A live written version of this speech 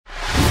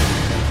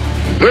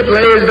It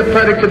lays the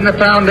predicate and the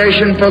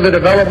foundation for the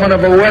development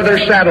of a weather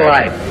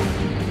satellite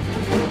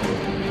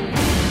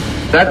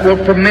that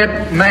will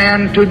permit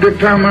man to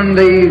determine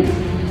the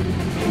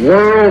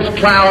world's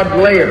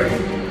cloud layer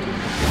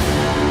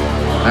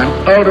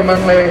and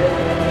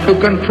ultimately to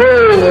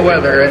control the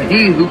weather, and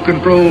he who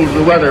controls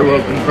the weather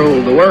will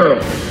control the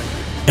world.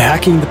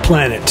 Hacking the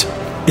planet.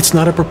 It's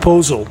not a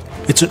proposal.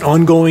 It's an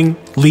ongoing,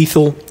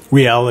 lethal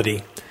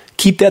reality.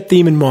 Keep that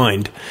theme in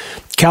mind.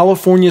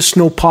 California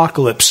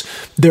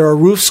snowpocalypse. There are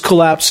roofs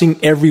collapsing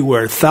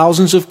everywhere.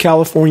 Thousands of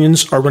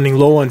Californians are running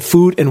low on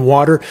food and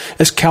water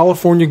as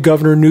California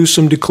Governor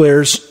Newsom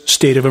declares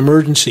state of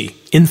emergency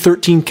in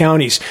 13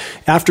 counties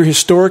after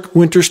historic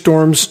winter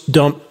storms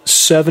dump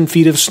 7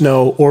 feet of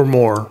snow or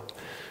more.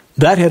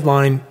 That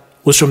headline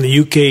was from the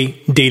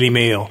UK Daily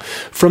Mail.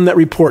 From that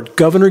report,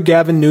 Governor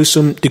Gavin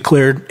Newsom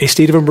declared a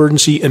state of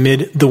emergency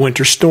amid the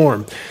winter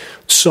storm.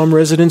 Some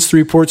residents, the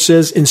report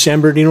says, in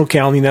San Bernardino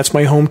County, that's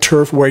my home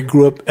turf where I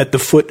grew up at the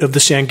foot of the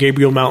San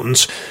Gabriel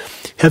Mountains,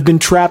 have been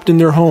trapped in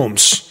their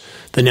homes.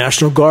 The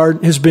National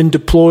Guard has been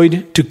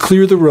deployed to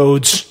clear the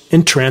roads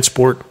and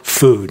transport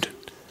food.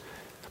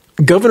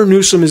 Governor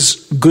Newsom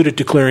is good at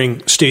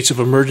declaring states of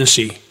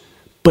emergency,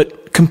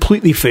 but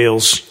completely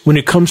fails when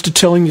it comes to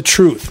telling the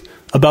truth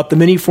about the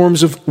many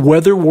forms of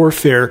weather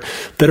warfare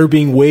that are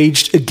being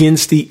waged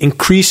against the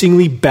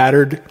increasingly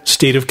battered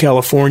state of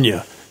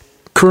California.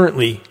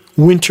 Currently,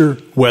 winter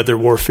weather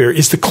warfare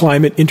is the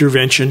climate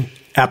intervention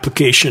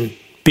application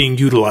being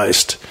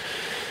utilized.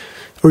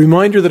 A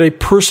reminder that I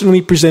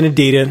personally presented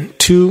data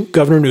to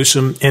Governor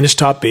Newsom and his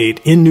top aide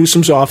in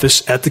Newsom's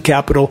office at the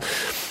Capitol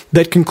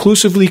that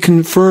conclusively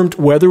confirmed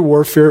weather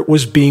warfare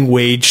was being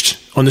waged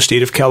on the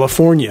state of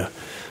California.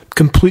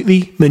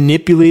 Completely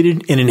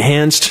manipulated and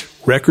enhanced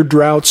record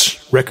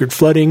droughts, record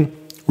flooding,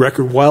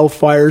 record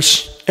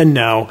wildfires, and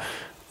now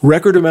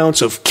record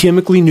amounts of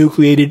chemically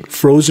nucleated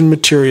frozen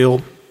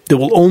material that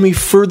will only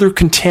further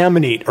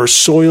contaminate our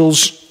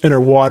soils and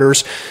our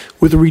waters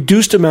with a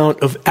reduced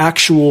amount of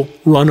actual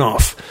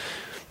runoff.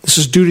 This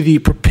is due to the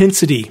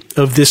propensity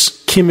of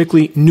this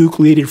chemically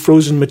nucleated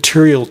frozen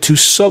material to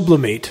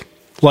sublimate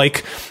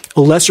like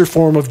a lesser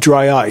form of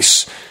dry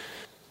ice.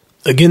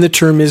 Again, the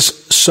term is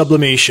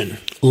sublimation,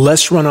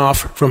 less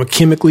runoff from a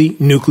chemically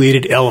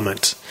nucleated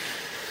element.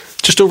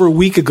 Just over a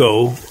week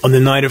ago, on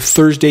the night of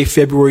Thursday,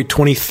 February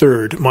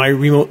 23rd, my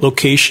remote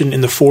location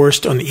in the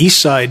forest on the east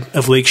side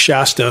of Lake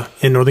Shasta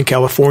in Northern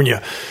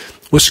California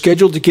was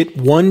scheduled to get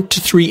 1 to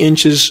 3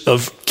 inches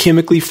of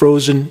chemically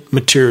frozen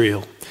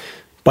material.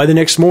 By the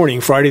next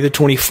morning, Friday the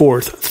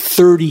 24th,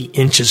 30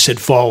 inches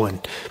had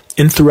fallen.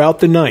 And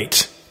throughout the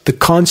night, the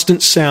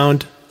constant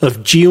sound of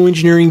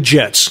geoengineering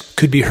jets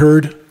could be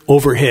heard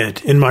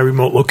overhead in my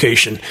remote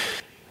location.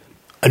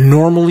 A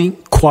normally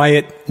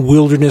quiet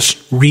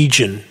wilderness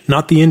region,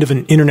 not the end of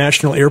an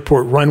international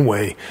airport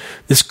runway.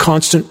 This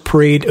constant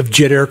parade of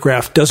jet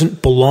aircraft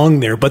doesn't belong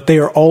there, but they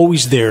are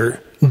always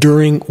there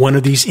during one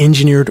of these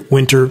engineered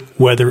winter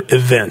weather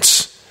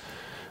events.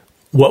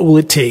 What will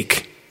it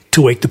take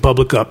to wake the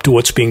public up to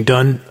what's being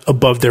done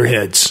above their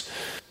heads?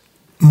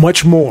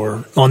 Much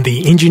more on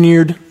the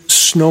engineered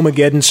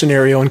Snowmageddon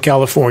scenario in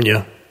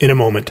California in a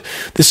moment.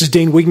 This is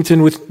Dane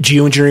Wigington with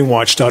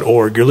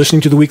geoengineeringwatch.org. You're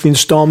listening to the weekly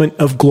installment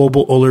of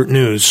Global Alert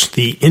News,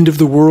 the end of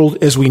the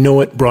world as we know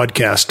it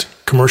broadcast,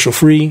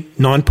 commercial-free,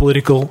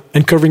 non-political,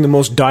 and covering the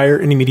most dire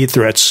and immediate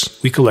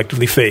threats we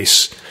collectively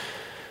face.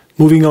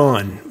 Moving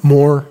on,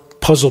 more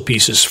puzzle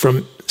pieces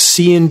from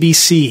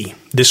CNBC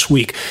this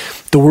week.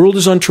 The world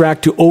is on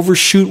track to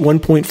overshoot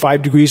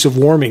 1.5 degrees of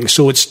warming,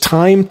 so it's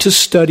time to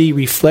study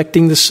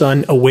reflecting the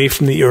sun away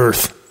from the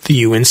Earth, the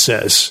UN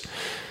says.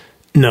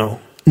 No,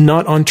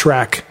 not on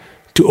track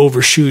to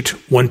overshoot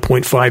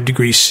 1.5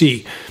 degrees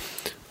C.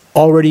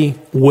 Already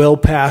well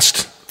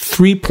past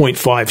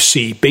 3.5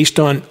 C based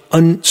on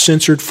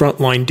uncensored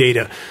frontline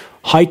data.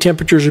 High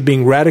temperatures are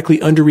being radically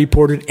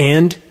underreported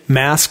and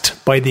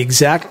masked by the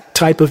exact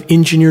type of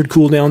engineered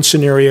cool-down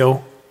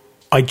scenario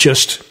I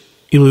just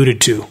alluded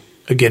to.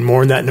 Again,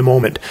 more on that in a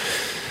moment.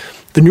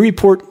 The new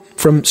report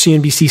from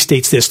CNBC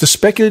states this: the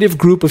speculative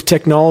group of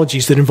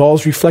technologies that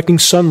involves reflecting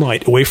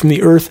sunlight away from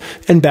the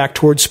Earth and back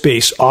towards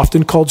space,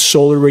 often called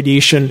solar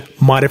radiation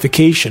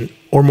modification,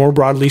 or more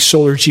broadly,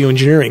 solar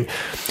geoengineering,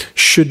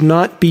 should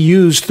not be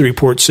used, the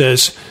report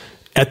says,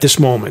 at this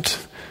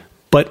moment.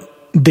 But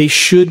they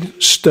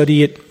should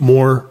study it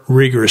more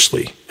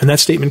rigorously. And that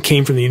statement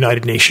came from the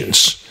United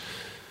Nations.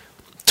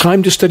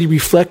 Time to study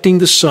reflecting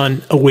the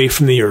sun away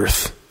from the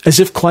Earth, as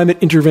if climate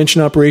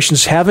intervention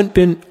operations haven't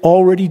been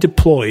already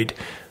deployed,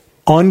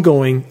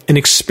 ongoing and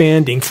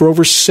expanding for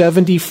over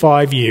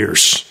 75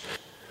 years.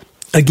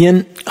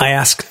 Again, I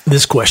ask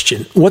this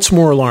question: what's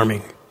more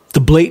alarming? The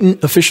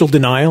blatant official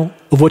denial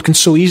of what can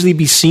so easily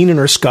be seen in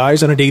our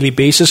skies on a daily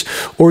basis,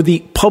 or the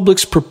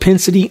public's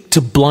propensity to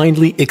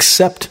blindly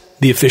accept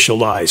the official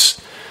lies?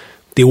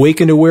 The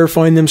awake and aware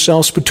find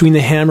themselves between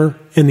the hammer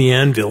and the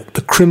anvil,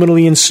 the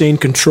criminally insane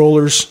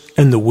controllers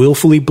and the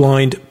willfully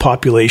blind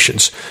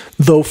populations.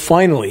 Though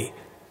finally,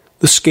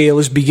 the scale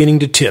is beginning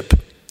to tip,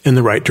 in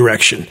the right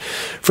direction.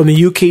 From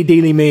the UK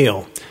Daily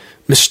Mail,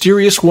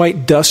 mysterious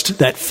white dust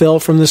that fell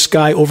from the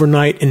sky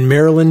overnight in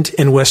Maryland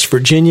and West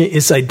Virginia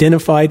is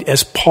identified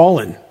as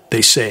pollen,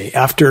 they say,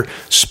 after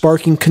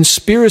sparking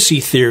conspiracy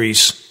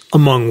theories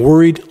among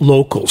worried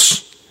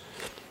locals.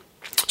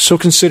 So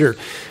consider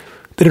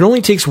that it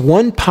only takes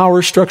one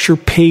power structure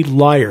paid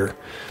liar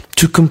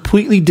to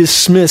completely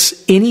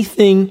dismiss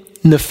anything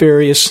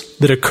nefarious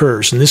that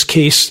occurs. In this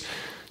case,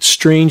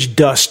 strange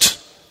dust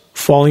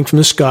falling from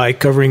the sky,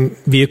 covering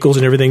vehicles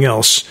and everything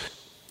else.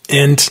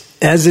 And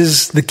as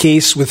is the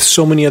case with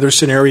so many other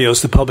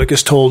scenarios, the public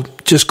is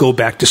told, just go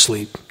back to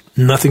sleep.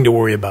 Nothing to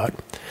worry about.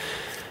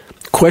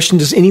 Question,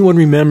 does anyone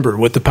remember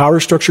what the power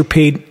structure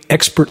paid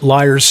expert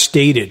liars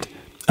stated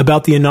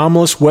about the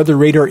anomalous weather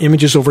radar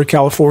images over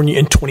California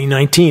in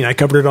 2019? I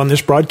covered it on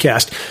this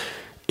broadcast.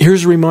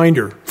 Here's a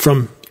reminder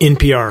from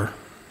NPR.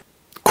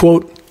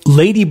 Quote,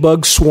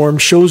 ladybug swarm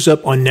shows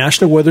up on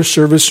National Weather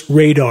Service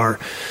radar.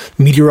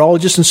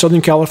 Meteorologists in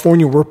Southern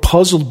California were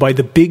puzzled by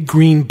the big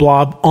green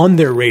blob on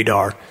their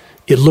radar.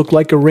 It looked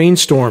like a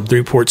rainstorm, the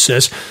report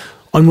says,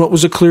 on what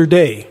was a clear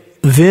day.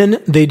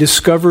 Then they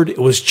discovered it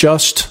was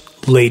just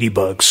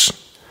ladybugs.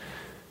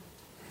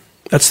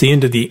 That's the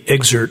end of the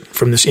excerpt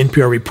from this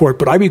NPR report,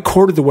 but I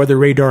recorded the weather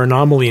radar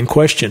anomaly in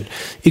question.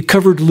 It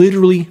covered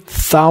literally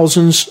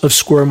thousands of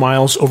square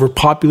miles over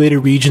populated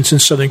regions in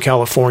Southern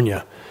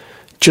California.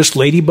 Just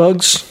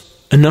ladybugs?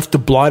 Enough to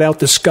blot out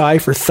the sky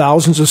for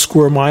thousands of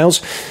square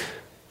miles?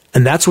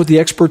 And that's what the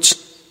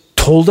experts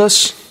told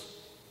us?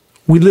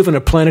 We live in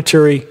a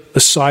planetary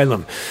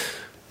asylum.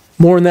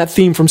 More on that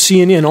theme from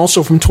CNN,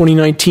 also from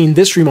 2019.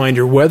 This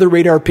reminder, weather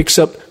radar picks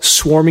up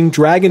swarming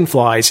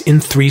dragonflies in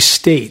 3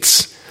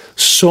 states.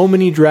 So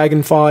many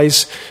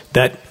dragonflies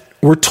that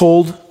we're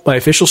told by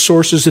official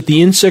sources that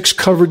the insects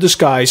covered the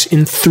skies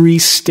in 3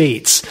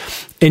 states.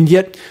 And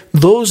yet,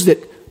 those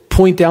that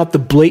point out the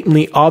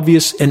blatantly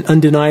obvious and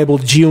undeniable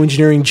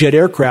geoengineering jet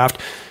aircraft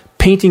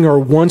painting our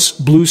once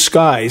blue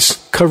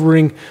skies,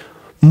 covering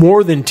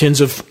more than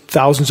tens of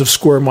thousands of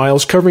square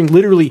miles, covering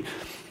literally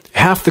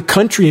half the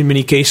country in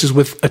many cases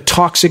with a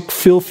toxic,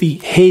 filthy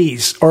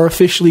haze, are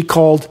officially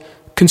called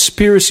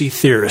conspiracy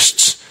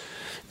theorists.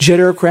 Jet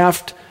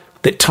aircraft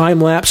that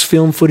time-lapse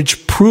film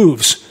footage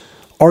proves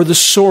are the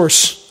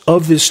source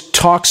of this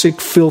toxic,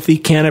 filthy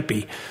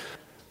canopy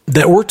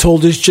that we're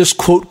told is just,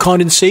 quote,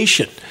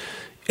 condensation.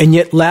 And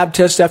yet lab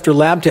test after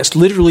lab test,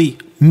 literally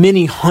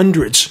many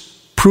hundreds,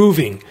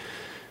 proving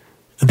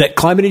that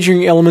climate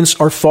engineering elements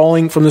are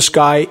falling from the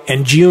sky,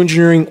 and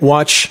Geoengineering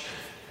Watch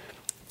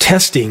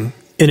testing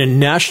in a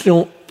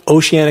National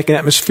Oceanic and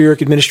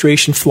Atmospheric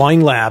Administration flying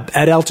lab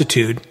at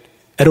altitude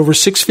at over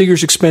 6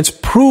 figures expense,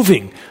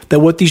 proving that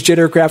what these jet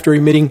aircraft are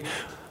emitting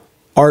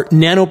are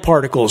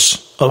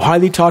nanoparticles of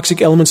highly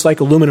toxic elements like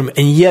aluminum.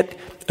 And yet,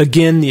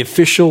 again, the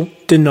official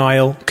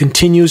denial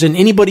continues, and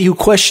anybody who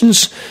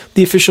questions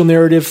the official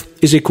narrative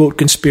is a, quote,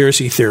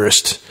 conspiracy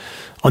theorist.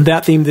 On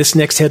that theme, this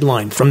next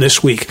headline from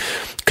this week.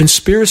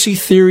 Conspiracy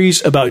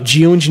theories about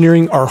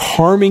geoengineering are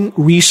harming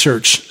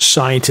research,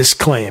 scientists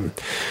claim.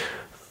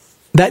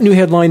 That new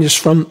headline is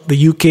from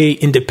the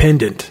UK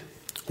Independent.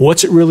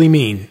 What's it really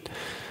mean?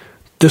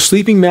 The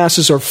sleeping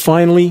masses are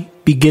finally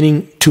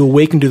beginning to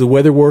awaken to the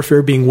weather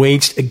warfare being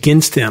waged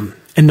against them,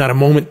 and not a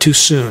moment too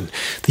soon.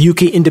 The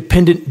UK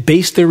Independent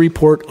based their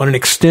report on an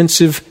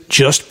extensive,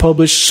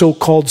 just-published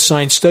so-called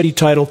science study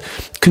titled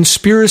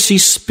Conspiracy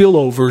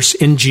Spillovers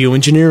in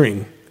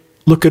Geoengineering.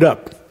 Look it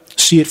up.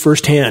 See it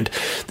firsthand.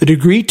 The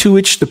degree to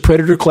which the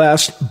predator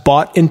class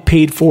bought and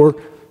paid for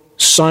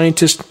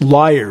scientist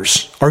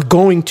liars are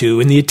going to,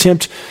 in the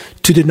attempt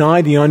to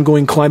deny the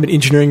ongoing climate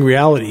engineering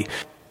reality,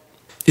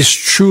 is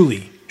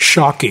truly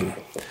shocking.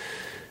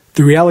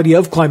 The reality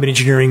of climate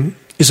engineering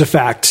is a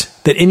fact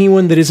that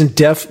anyone that isn't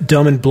deaf,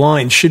 dumb, and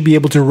blind should be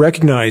able to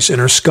recognize in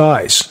our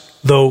skies,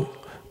 though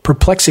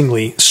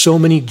perplexingly, so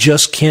many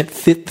just can't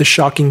fit the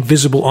shocking,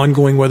 visible,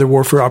 ongoing weather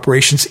warfare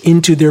operations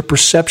into their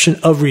perception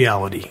of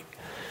reality.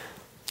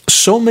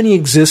 So many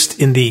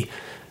exist in the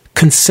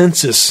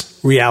consensus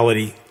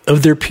reality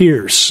of their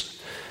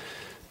peers.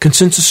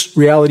 Consensus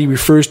reality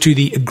refers to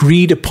the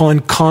agreed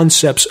upon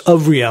concepts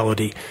of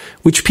reality,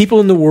 which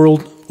people in the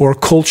world or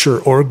culture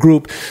or a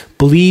group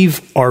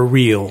believe are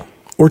real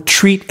or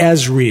treat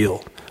as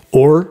real,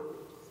 or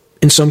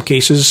in some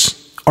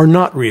cases are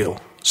not real,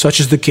 such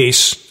as the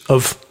case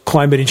of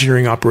climate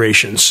engineering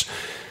operations.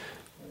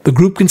 The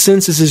group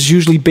consensus is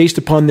usually based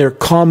upon their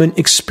common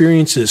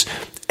experiences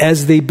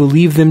as they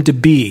believe them to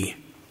be.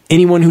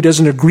 Anyone who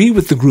doesn't agree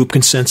with the group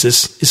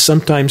consensus is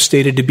sometimes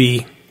stated to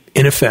be,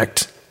 in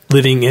effect,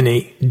 living in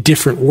a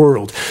different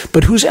world.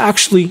 But who's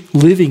actually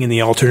living in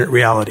the alternate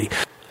reality?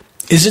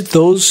 Is it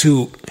those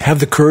who have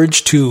the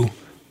courage to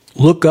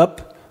look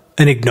up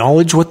and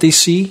acknowledge what they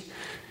see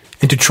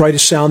and to try to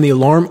sound the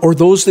alarm, or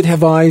those that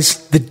have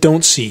eyes that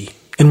don't see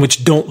and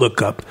which don't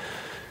look up?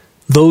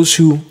 Those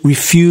who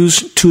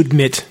refuse to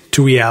admit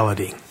to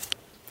reality.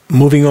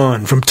 Moving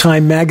on, from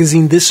Time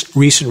Magazine, this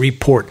recent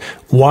report,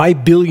 Why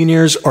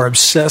Billionaires Are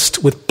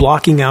Obsessed with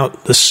Blocking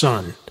Out the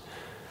Sun.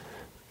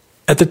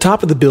 At the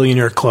top of the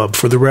billionaire club,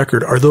 for the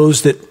record, are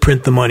those that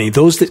print the money,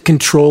 those that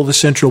control the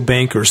central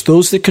bankers,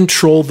 those that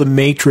control the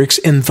matrix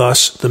and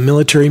thus the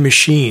military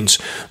machines,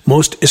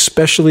 most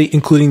especially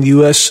including the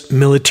U.S.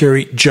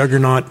 military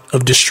juggernaut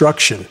of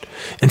destruction.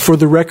 And for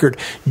the record,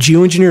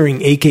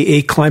 geoengineering,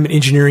 aka climate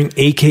engineering,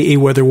 aka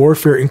weather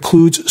warfare,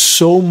 includes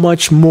so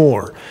much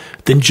more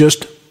than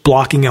just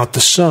blocking out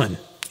the sun.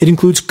 It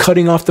includes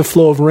cutting off the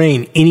flow of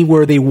rain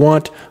anywhere they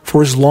want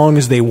for as long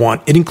as they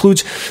want. It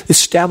includes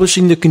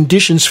establishing the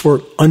conditions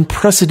for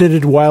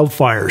unprecedented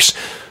wildfires,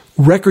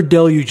 record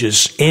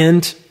deluges,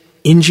 and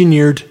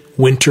engineered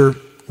winter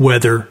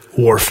weather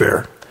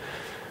warfare.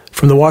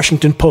 From the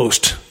Washington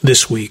Post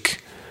this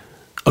week,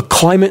 a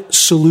climate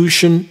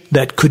solution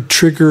that could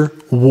trigger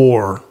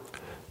war.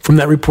 From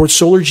that report,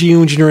 solar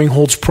geoengineering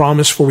holds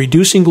promise for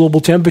reducing global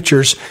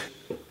temperatures,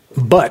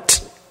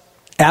 but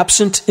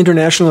absent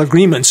international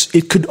agreements,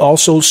 it could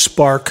also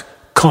spark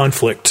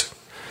conflict.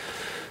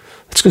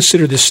 Let's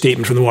consider this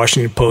statement from the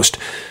Washington Post.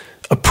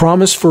 A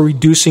promise for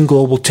reducing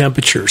global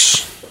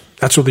temperatures.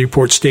 That's what the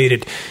report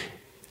stated.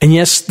 And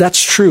yes,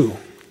 that's true.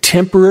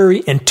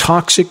 Temporary and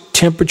toxic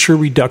temperature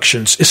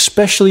reductions,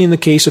 especially in the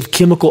case of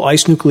chemical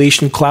ice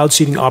nucleation cloud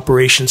seeding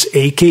operations,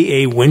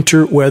 aka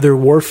winter weather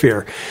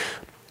warfare.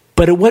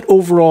 But at what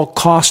overall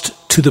cost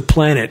to the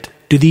planet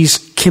do these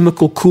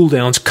chemical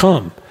cooldowns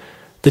come?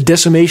 The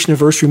decimation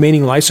of Earth's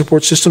remaining life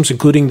support systems,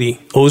 including the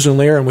ozone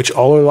layer on which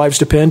all our lives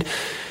depend,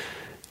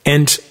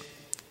 and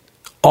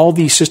all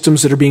these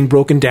systems that are being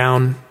broken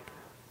down,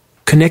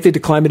 connected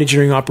to climate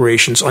engineering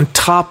operations, on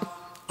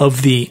top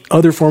of the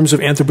other forms of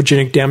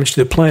anthropogenic damage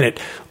to the planet,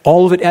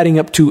 all of it adding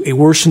up to a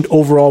worsened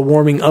overall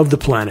warming of the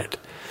planet.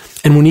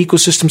 And when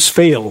ecosystems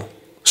fail,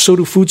 so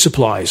do food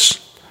supplies.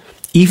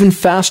 Even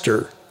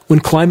faster,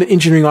 when climate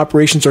engineering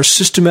operations are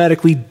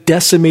systematically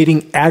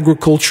decimating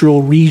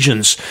agricultural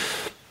regions,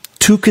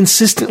 too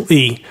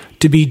consistently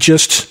to be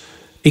just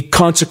a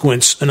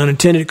consequence, an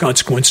unintended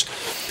consequence,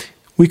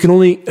 we can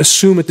only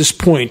assume at this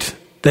point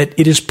that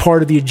it is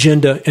part of the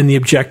agenda and the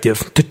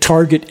objective to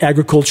target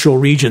agricultural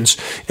regions.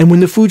 And when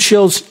the food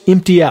shelves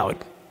empty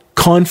out,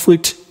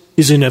 conflict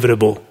is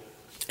inevitable.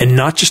 And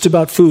not just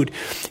about food,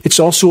 it's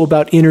also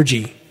about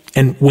energy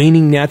and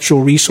waning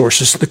natural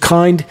resources, the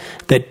kind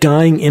that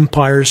dying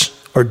empires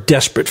are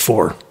desperate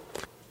for.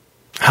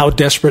 How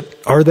desperate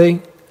are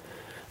they?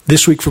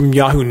 This week from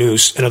Yahoo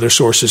News and other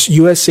sources,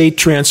 USA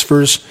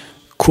transfers,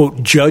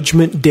 quote,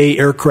 Judgment Day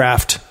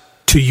aircraft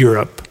to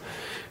Europe.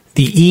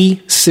 The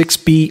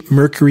E-6B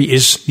Mercury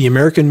is the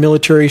American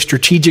military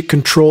strategic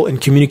control and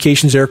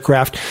communications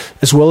aircraft,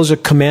 as well as a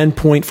command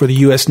point for the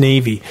U.S.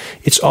 Navy.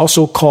 It's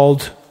also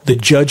called the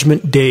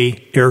Judgment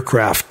Day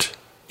aircraft.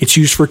 It's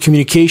used for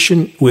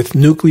communication with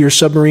nuclear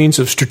submarines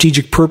of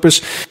strategic purpose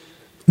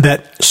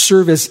that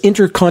serve as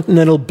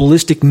intercontinental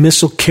ballistic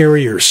missile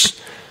carriers.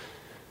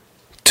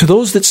 To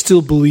those that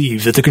still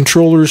believe that the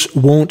controllers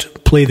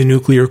won't play the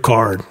nuclear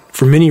card,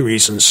 for many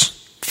reasons,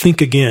 think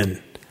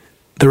again.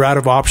 They're out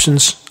of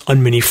options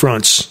on many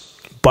fronts.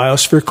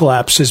 Biosphere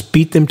collapse has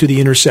beat them to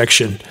the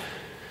intersection.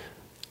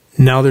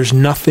 Now there's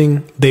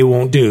nothing they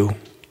won't do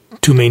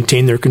to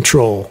maintain their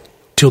control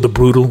till the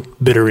brutal,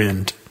 bitter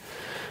end.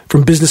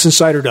 From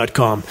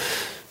BusinessInsider.com,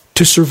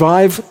 to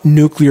survive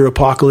nuclear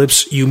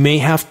apocalypse, you may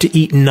have to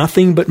eat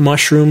nothing but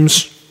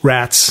mushrooms,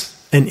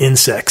 rats, and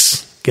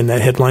insects. Again,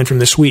 that headline from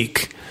this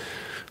week.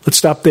 Let's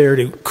stop there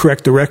to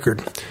correct the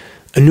record.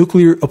 A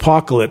nuclear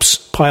apocalypse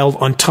piled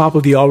on top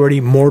of the already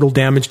mortal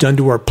damage done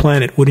to our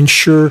planet would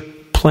ensure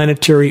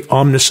planetary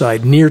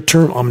omnicide,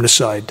 near-term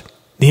omnicide,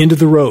 the end of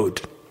the road,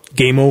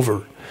 game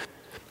over.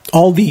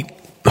 All the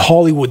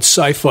Hollywood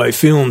sci-fi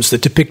films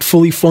that depict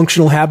fully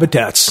functional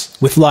habitats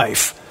with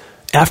life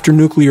after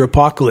nuclear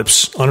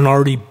apocalypse on an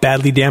already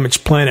badly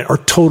damaged planet are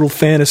total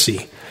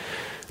fantasy.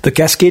 The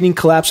cascading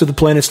collapse of the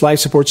planet's life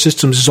support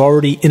systems is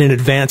already in an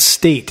advanced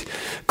state.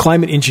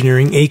 Climate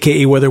engineering,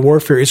 aka weather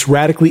warfare, is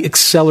radically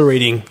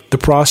accelerating the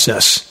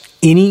process.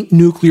 Any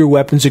nuclear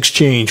weapons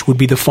exchange would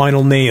be the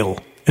final nail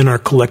in our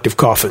collective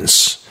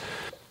coffins.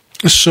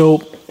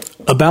 So,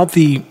 about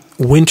the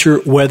winter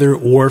weather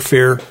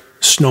warfare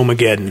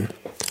snowmageddon.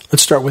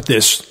 Let's start with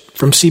this.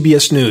 From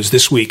CBS News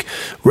this week.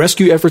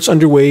 Rescue efforts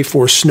underway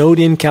for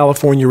snowed-in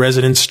California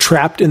residents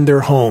trapped in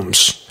their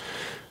homes.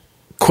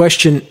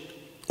 Question: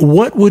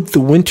 what would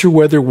the winter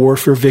weather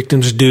warfare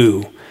victims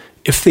do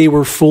if they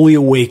were fully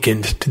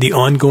awakened to the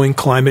ongoing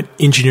climate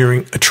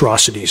engineering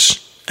atrocities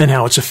and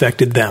how it's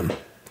affected them?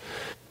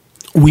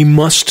 We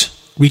must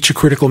reach a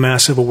critical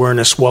mass of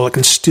awareness while it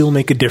can still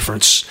make a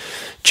difference.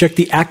 Check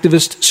the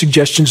activist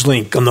suggestions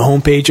link on the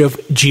homepage of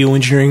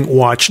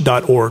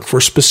geoengineeringwatch.org for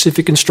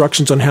specific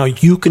instructions on how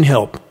you can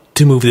help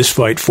to move this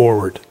fight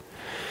forward.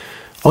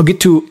 I'll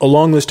get to a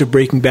long list of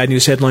breaking bad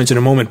news headlines in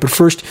a moment, but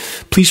first,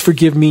 please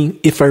forgive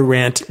me if I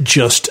rant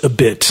just a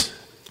bit.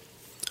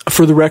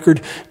 For the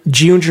record,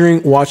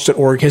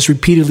 geoengineeringwatch.org has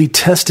repeatedly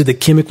tested the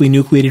chemically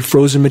nucleated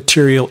frozen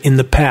material in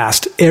the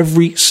past.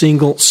 Every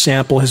single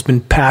sample has been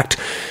packed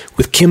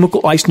with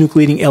chemical ice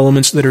nucleating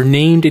elements that are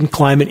named in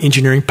climate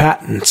engineering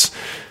patents.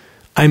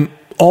 I'm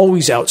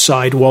always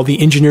outside while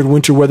the engineered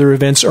winter weather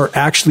events are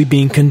actually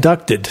being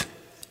conducted.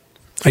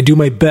 I do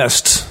my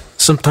best,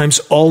 sometimes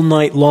all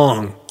night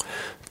long,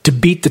 to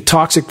beat the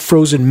toxic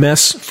frozen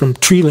mess from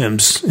tree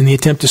limbs in the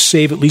attempt to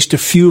save at least a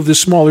few of the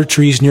smaller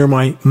trees near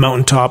my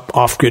mountaintop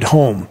off-grid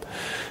home.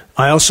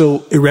 I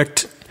also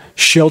erect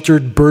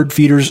sheltered bird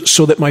feeders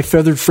so that my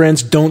feathered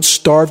friends don't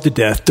starve to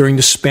death during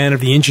the span of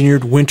the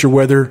engineered winter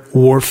weather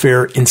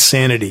warfare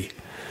insanity.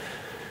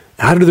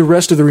 How do the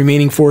rest of the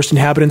remaining forest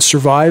inhabitants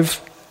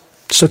survive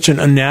such an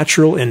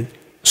unnatural and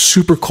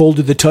super cold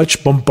to the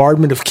touch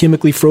bombardment of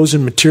chemically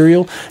frozen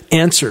material?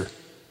 Answer: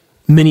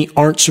 many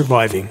aren't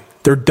surviving.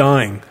 They're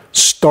dying,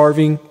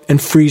 starving,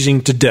 and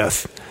freezing to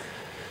death.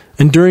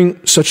 And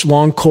during such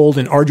long, cold,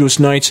 and arduous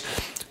nights,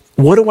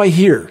 what do I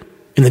hear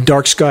in the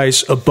dark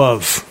skies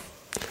above?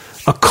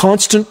 A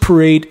constant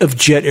parade of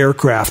jet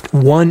aircraft,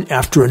 one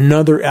after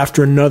another.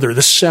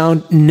 The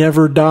sound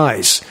never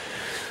dies.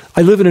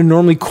 I live in a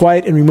normally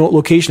quiet and remote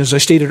location, as I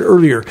stated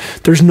earlier.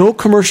 There's no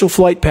commercial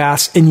flight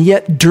paths, and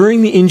yet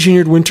during the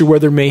engineered winter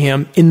weather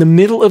mayhem, in the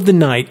middle of the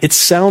night, it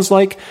sounds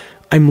like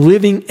I'm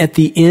living at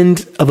the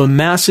end of a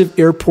massive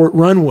airport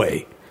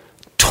runway.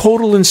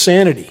 Total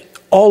insanity.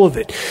 All of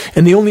it.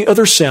 And the only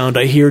other sound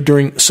I hear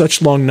during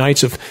such long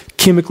nights of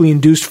chemically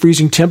induced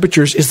freezing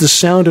temperatures is the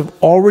sound of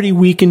already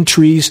weakened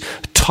trees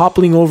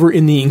toppling over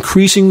in the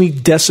increasingly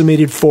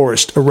decimated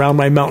forest around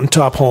my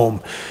mountaintop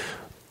home.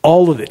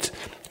 All of it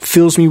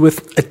fills me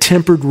with a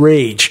tempered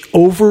rage.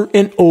 Over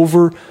and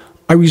over,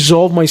 I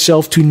resolve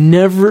myself to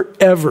never,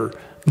 ever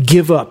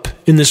give up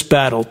in this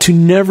battle, to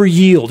never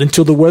yield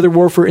until the weather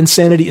warfare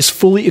insanity is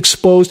fully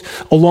exposed,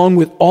 along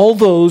with all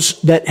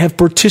those that have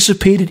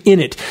participated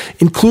in it,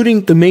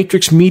 including the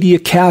Matrix media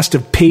cast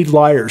of paid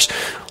liars,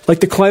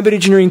 like the climate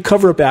engineering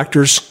cover-up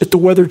actors at the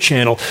Weather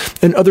Channel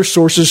and other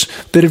sources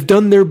that have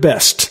done their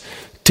best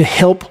to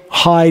help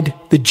hide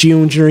the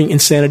geoengineering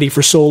insanity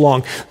for so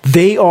long.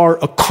 They are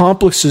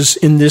accomplices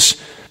in this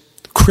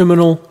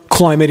criminal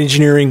climate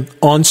engineering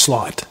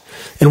onslaught.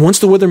 And once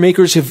the weather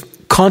makers have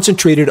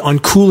concentrated on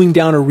cooling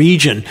down a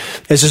region,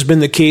 as has been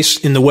the case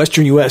in the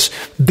western U.S.,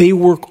 they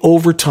work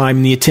overtime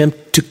in the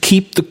attempt to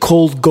keep the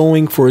cold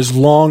going for as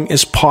long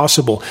as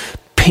possible,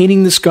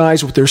 painting the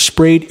skies with their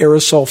sprayed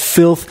aerosol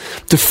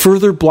filth to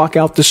further block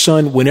out the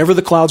sun whenever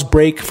the clouds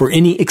break for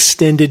any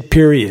extended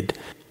period.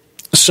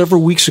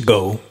 Several weeks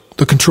ago,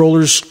 the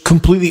controllers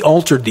completely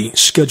altered the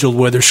scheduled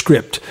weather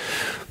script.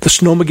 The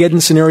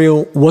Snowmageddon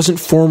scenario wasn't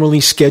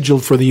formally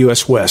scheduled for the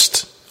U.S.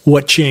 West.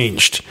 What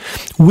changed?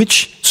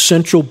 Which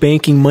central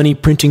banking money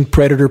printing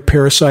predator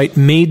parasite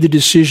made the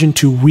decision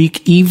to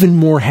wreak even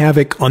more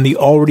havoc on the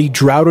already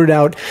droughted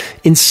out,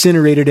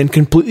 incinerated, and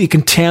completely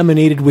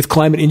contaminated with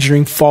climate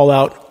engineering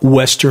fallout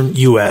western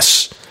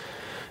U.S.?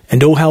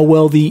 And oh, how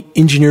well the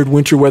engineered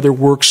winter weather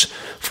works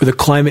for the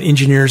climate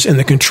engineers and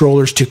the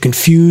controllers to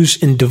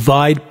confuse and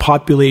divide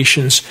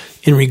populations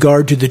in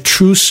regard to the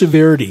true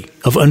severity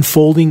of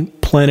unfolding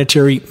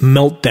planetary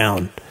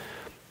meltdown.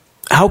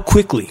 How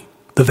quickly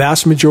the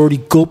vast majority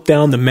gulp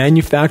down the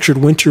manufactured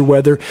winter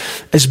weather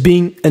as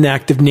being an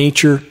act of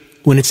nature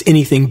when it's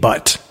anything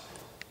but.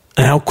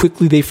 And how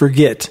quickly they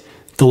forget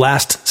the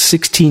last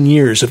 16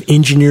 years of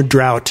engineered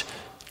drought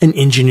and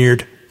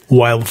engineered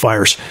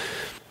wildfires.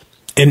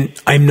 And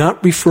I'm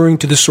not referring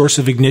to the source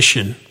of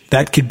ignition.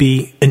 That could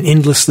be an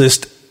endless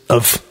list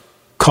of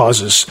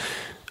causes.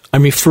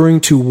 I'm referring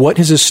to what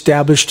has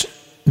established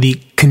the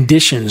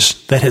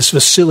conditions that has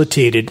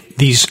facilitated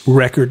these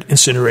record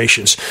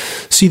incinerations.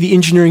 See the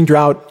engineering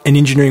drought and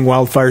engineering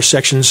wildfire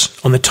sections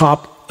on the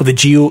top of the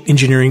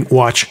Geoengineering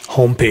Watch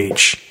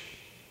homepage.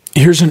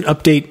 Here's an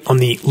update on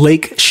the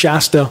Lake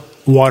Shasta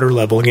water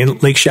level. Again,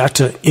 Lake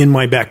Shasta in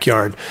my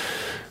backyard,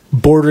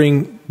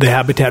 bordering the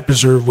habitat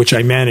preserve which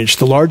I manage.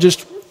 The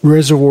largest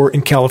reservoir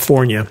in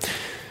California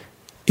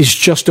is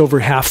just over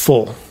half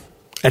full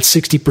at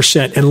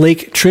 60%. And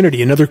Lake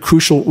Trinity, another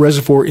crucial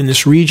reservoir in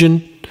this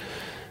region,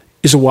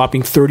 is a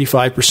whopping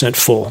 35%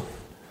 full,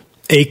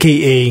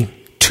 aka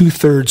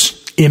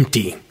 2/3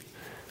 empty.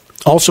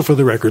 Also for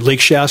the record,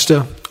 Lake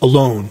Shasta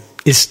alone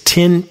is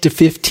 10 to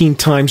 15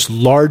 times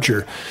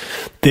larger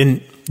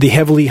than the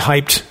heavily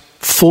hyped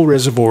full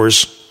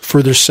reservoirs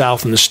further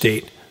south in the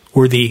state,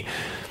 where the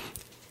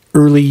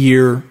early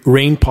year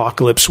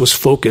rainpocalypse was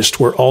focused,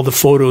 where all the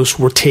photos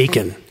were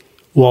taken,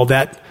 while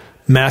that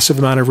massive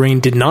amount of rain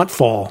did not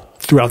fall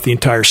throughout the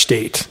entire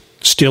state.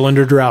 Still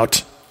under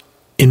drought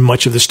in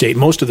much of the state,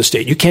 most of the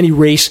state. You can't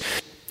erase,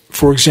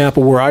 for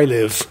example, where I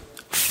live,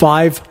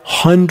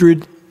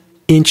 500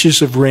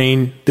 inches of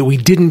rain that we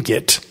didn't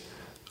get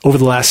over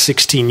the last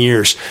 16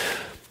 years.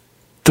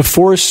 The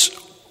forests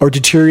are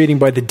deteriorating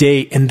by the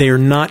day, and they are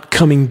not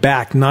coming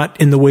back, not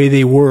in the way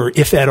they were,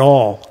 if at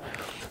all.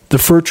 The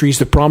fir trees,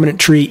 the prominent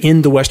tree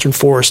in the western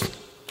forest,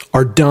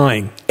 are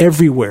dying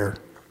everywhere.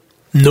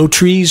 No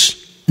trees,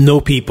 no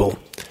people.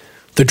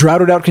 The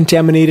droughted out,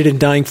 contaminated, and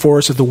dying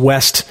forests of the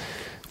west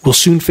will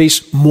soon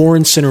face more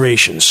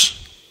incinerations.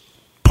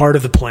 Part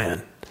of the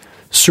plan.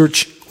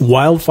 Search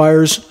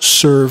Wildfires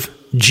Serve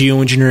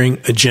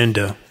Geoengineering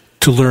Agenda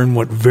to learn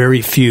what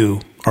very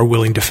few are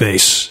willing to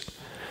face.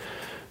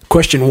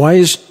 Question, why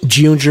is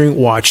Geoengineering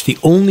Watch the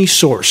only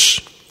source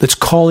that's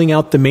calling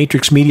out the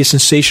Matrix media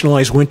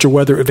sensationalized winter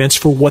weather events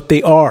for what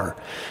they are?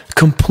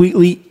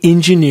 Completely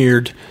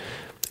engineered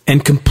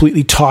and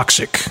completely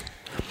toxic.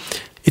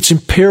 It's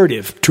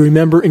imperative to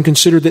remember and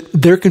consider that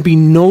there can be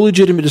no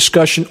legitimate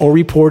discussion or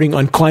reporting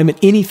on climate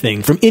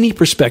anything from any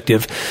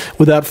perspective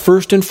without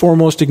first and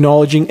foremost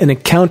acknowledging and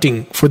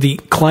accounting for the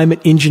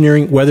climate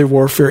engineering weather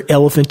warfare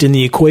elephant in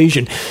the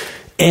equation.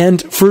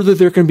 And further,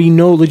 there can be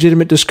no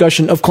legitimate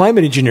discussion of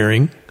climate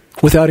engineering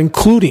without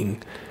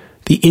including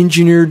the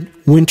engineered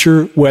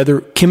winter weather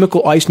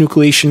chemical ice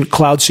nucleation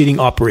cloud seeding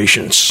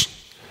operations.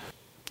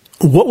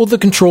 What will the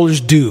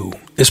controllers do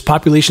as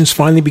populations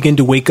finally begin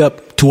to wake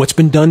up to what's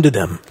been done to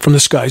them from the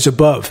skies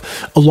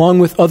above, along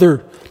with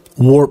other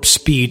warp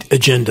speed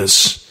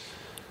agendas?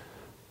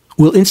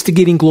 Will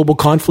instigating global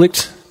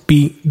conflict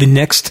be the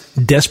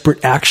next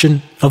desperate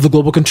action of the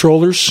global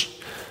controllers?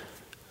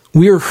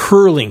 We are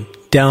hurling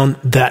down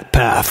that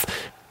path.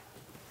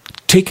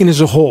 Taken as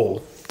a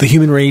whole, the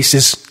human race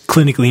is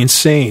clinically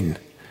insane.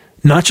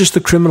 Not just the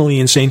criminally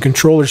insane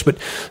controllers, but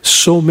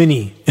so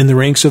many in the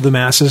ranks of the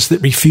masses that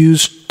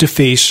refuse to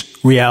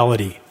face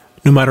reality,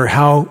 no matter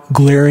how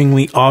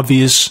glaringly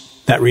obvious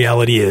that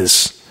reality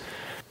is.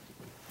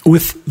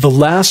 With the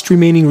last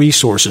remaining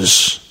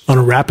resources on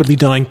a rapidly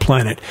dying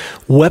planet,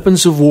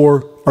 weapons of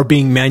war are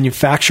being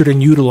manufactured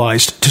and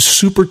utilized to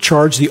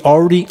supercharge the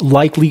already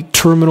likely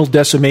terminal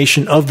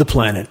decimation of the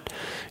planet.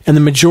 And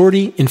the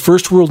majority in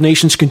first world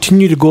nations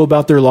continue to go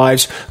about their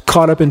lives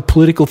caught up in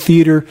political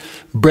theater,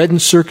 bread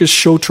and circus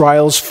show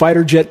trials,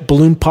 fighter jet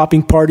balloon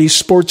popping parties,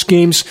 sports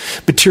games,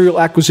 material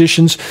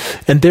acquisitions,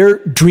 and their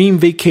dream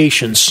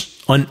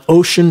vacations on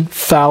ocean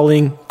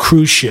fouling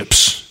cruise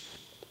ships.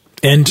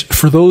 And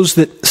for those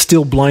that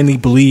still blindly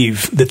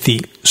believe that the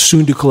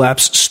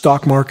soon-to-collapse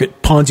stock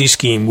market Ponzi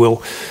scheme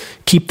will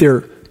keep their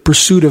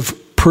pursuit of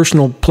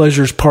personal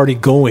pleasures party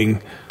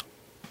going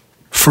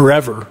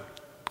forever,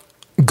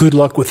 good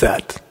luck with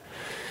that.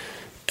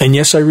 And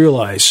yes, I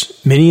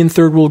realize many in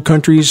third world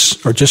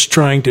countries are just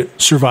trying to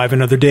survive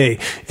another day.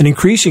 And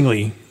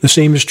increasingly, the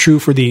same is true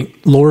for the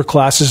lower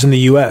classes in the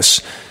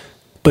U.S.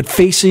 But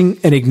facing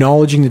and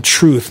acknowledging the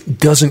truth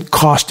doesn't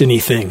cost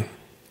anything.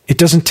 It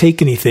doesn't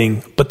take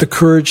anything but the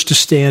courage to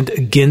stand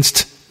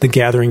against the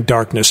gathering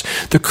darkness,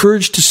 the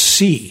courage to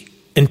see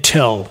and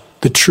tell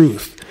the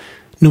truth,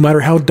 no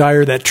matter how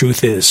dire that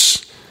truth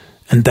is.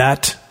 And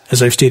that,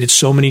 as I've stated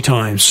so many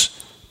times,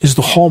 is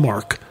the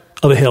hallmark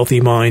of a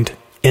healthy mind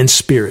and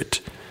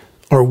spirit.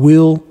 Our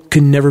will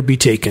can never be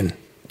taken.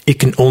 It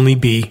can only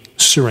be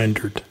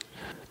surrendered.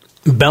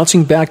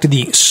 Bouncing back to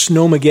the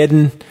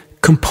Snowmageddon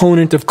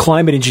component of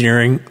climate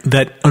engineering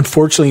that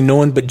unfortunately no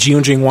one but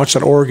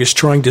geoengineeringwatch.org is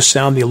trying to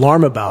sound the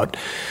alarm about,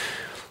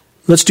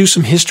 let's do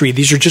some history.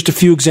 These are just a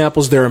few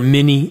examples. There are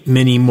many,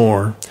 many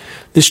more.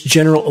 This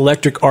General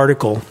Electric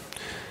article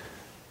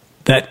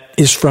that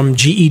is from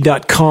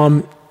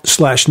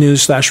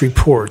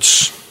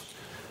ge.com/news/reports.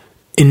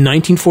 In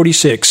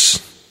 1946,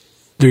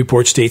 the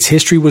report states,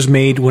 history was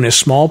made when a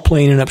small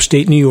plane in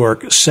upstate New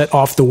York set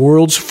off the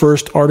world's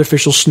first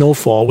artificial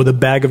snowfall with a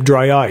bag of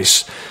dry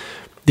ice.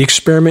 The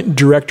experiment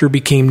director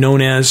became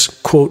known as,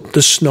 quote,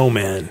 the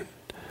snowman.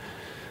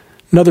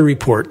 Another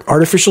report,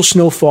 artificial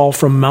snowfall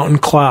from mountain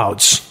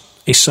clouds,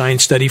 a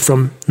science study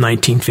from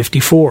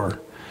 1954.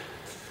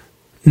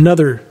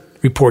 Another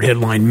report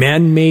headline,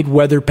 man-made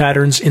weather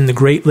patterns in the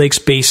Great Lakes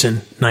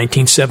Basin,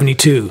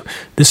 1972.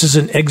 This is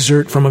an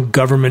excerpt from a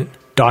government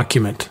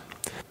document.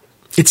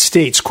 It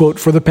states, quote,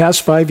 for the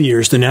past 5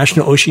 years, the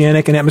National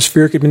Oceanic and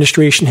Atmospheric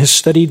Administration has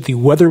studied the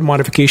weather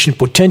modification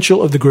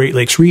potential of the Great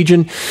Lakes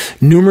region.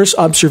 Numerous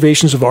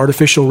observations of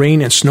artificial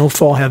rain and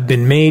snowfall have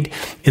been made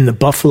in the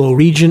Buffalo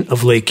region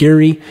of Lake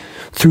Erie.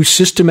 Through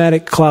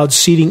systematic cloud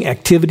seeding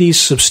activities,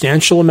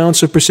 substantial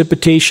amounts of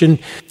precipitation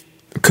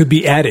could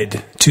be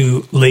added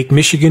to Lake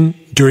Michigan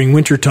during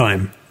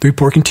wintertime. The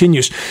report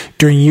continues.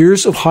 During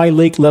years of high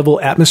lake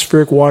level,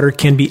 atmospheric water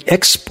can be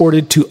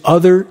exported to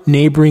other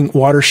neighboring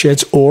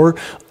watersheds, or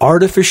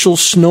artificial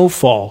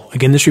snowfall,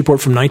 again this report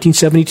from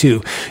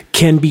 1972,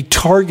 can be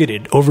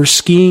targeted over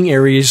skiing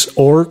areas,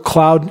 or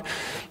cloud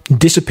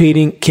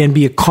dissipating can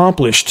be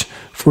accomplished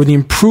for the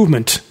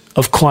improvement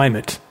of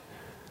climate.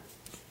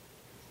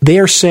 They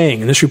are saying,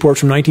 in this report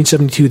from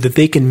 1972, that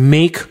they can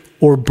make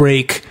or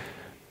break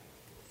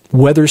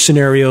weather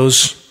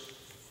scenarios,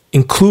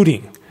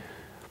 including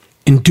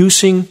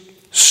inducing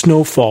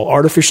snowfall,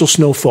 artificial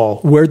snowfall,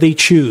 where they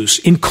choose,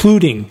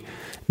 including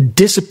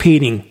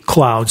dissipating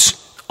clouds,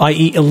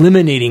 i.e.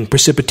 eliminating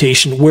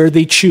precipitation where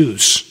they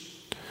choose.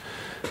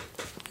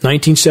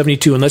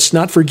 1972, and let's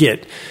not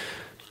forget,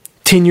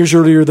 10 years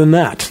earlier than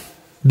that,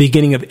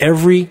 beginning of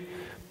every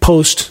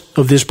post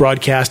of this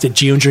broadcast at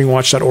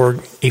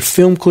geoengineeringwatch.org, a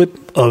film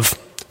clip of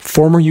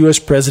former U.S.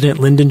 President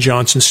Lyndon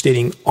Johnson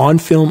stating on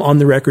film, on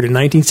the record in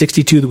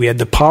 1962, that we had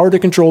the power to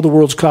control the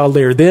world's cloud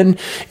layer then,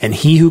 and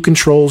he who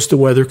controls the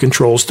weather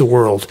controls the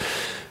world.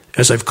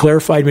 As I've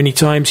clarified many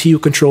times, he who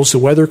controls the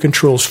weather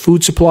controls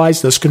food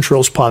supplies, thus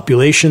controls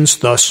populations,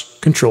 thus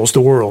controls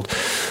the world.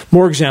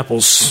 More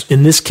examples.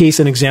 In this case,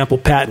 an example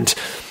patent.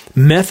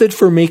 Method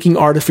for making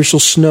artificial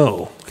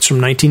snow. It's from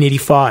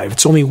 1985.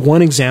 It's only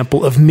one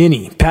example of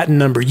many. Patent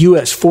number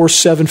US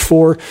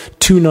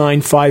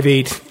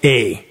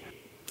 4742958A.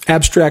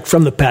 Abstract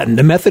from the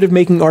patent. A method of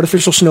making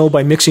artificial snow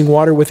by mixing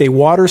water with a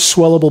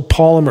water-swellable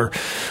polymer,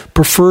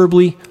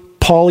 preferably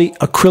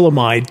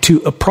polyacrylamide,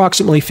 to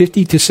approximately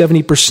 50 to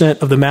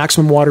 70% of the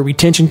maximum water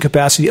retention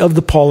capacity of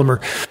the polymer.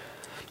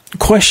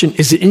 Question,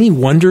 is it any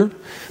wonder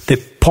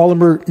that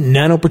polymer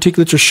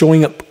nanoparticulates are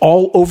showing up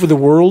all over the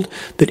world,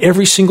 that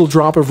every single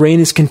drop of rain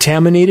is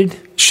contaminated?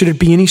 Should it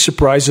be any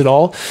surprise at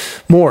all?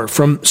 More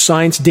from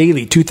Science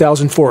Daily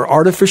 2004.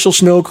 Artificial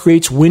snow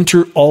creates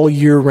winter all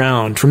year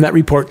round. From that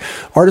report,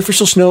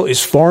 artificial snow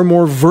is far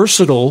more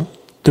versatile,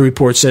 the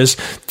report says,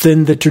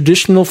 than the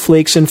traditional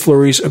flakes and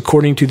flurries,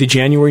 according to the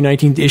January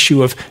 19th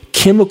issue of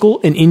Chemical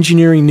and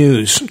Engineering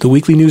News, the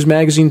weekly news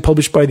magazine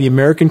published by the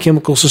American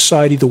Chemical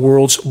Society, the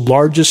world's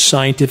largest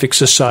scientific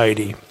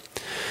society.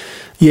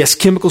 Yes,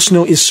 chemical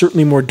snow is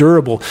certainly more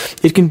durable.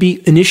 It can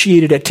be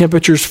initiated at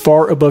temperatures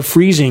far above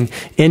freezing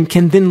and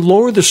can then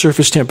lower the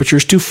surface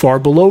temperatures to far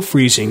below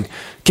freezing.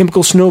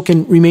 Chemical snow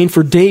can remain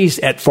for days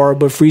at far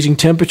above freezing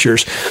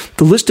temperatures.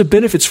 The list of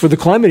benefits for the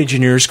climate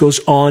engineers goes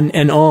on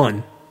and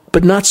on,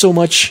 but not so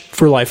much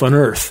for life on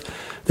Earth.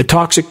 The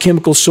toxic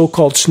chemical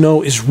so-called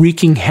snow is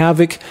wreaking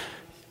havoc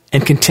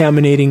and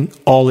contaminating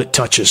all it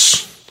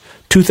touches.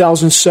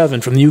 2007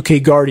 from the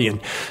UK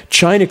Guardian.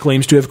 China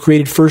claims to have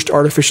created first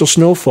artificial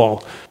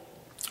snowfall.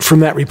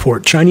 From that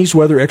report, Chinese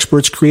weather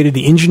experts created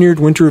the engineered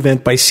winter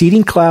event by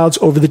seeding clouds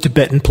over the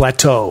Tibetan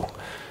Plateau.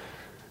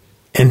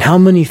 And how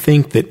many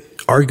think that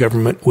our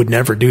government would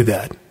never do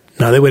that?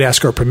 Now, they would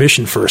ask our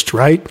permission first,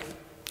 right?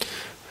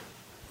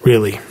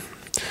 Really.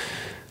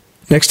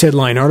 Next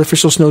headline,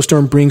 artificial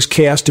snowstorm brings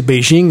chaos to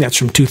Beijing. That's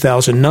from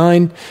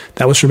 2009.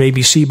 That was from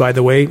ABC, by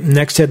the way.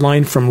 Next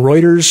headline from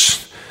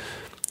Reuters.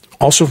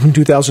 Also from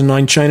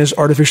 2009, China's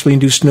artificially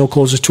induced snow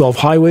closes 12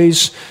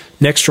 highways.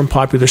 Next from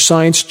Popular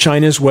Science,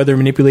 China's weather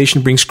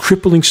manipulation brings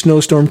crippling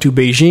snowstorm to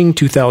Beijing,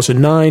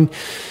 2009.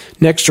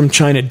 Next from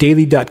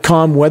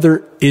ChinaDaily.com,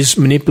 weather is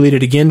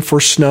manipulated again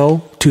for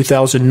snow,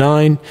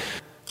 2009.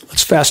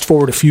 Let's fast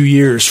forward a few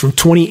years. From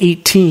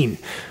 2018,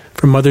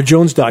 from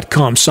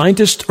MotherJones.com,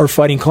 scientists are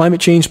fighting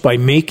climate change by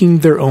making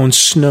their own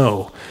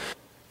snow.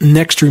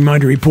 Next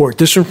reminder report.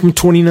 This one from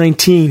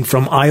 2019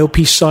 from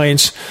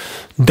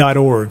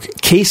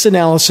IOPScience.org. Case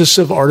analysis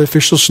of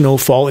artificial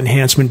snowfall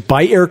enhancement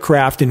by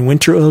aircraft in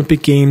Winter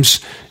Olympic Games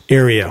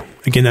area.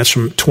 Again, that's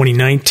from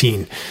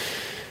 2019.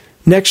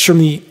 Next from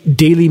the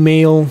Daily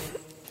Mail.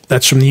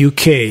 That's from the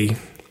UK.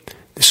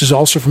 This is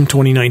also from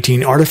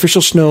 2019.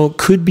 Artificial snow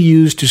could be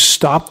used to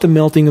stop the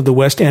melting of the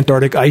West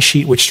Antarctic ice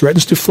sheet, which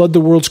threatens to flood the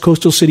world's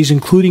coastal cities,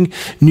 including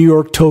New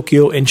York,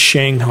 Tokyo, and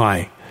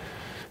Shanghai.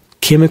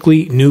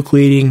 Chemically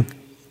nucleating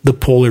the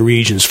polar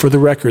regions. For the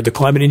record, the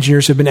climate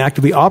engineers have been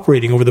actively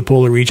operating over the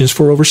polar regions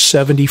for over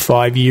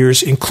 75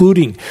 years,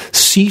 including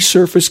sea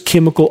surface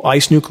chemical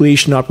ice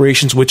nucleation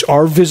operations, which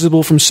are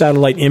visible from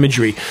satellite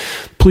imagery.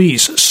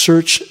 Please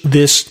search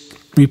this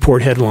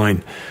report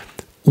headline.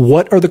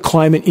 What are the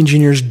climate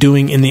engineers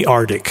doing in the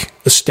Arctic?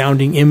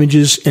 Astounding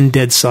images and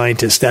dead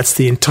scientists. That's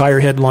the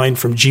entire headline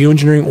from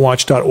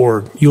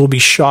geoengineeringwatch.org. You will be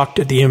shocked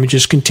at the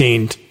images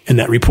contained in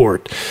that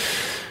report.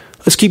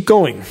 Let's keep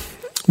going.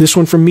 This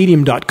one from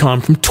Medium.com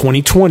from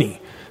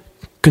 2020.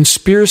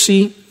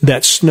 Conspiracy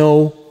that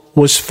snow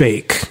was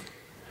fake.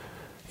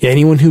 Yeah,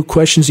 anyone who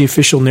questions the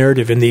official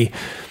narrative and the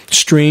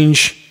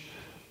strange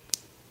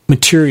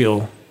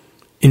material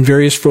in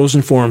various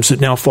frozen forms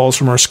that now falls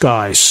from our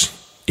skies,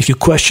 if you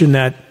question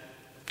that,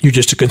 you're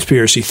just a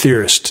conspiracy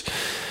theorist.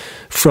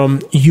 From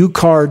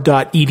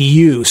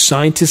ucar.edu,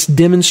 scientists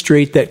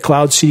demonstrate that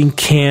cloud seeding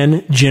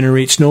can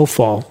generate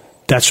snowfall.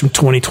 That's from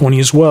 2020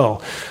 as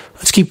well.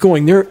 Let's keep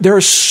going. There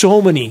are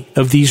so many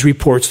of these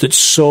reports that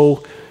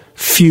so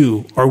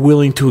few are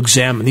willing to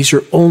examine. These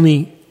are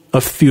only a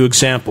few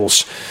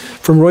examples.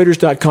 From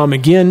Reuters.com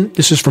again,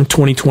 this is from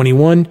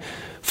 2021.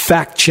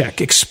 Fact check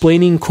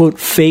explaining, quote,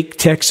 fake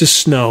Texas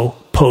snow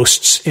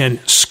posts and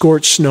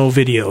scorched snow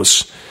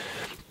videos.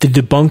 The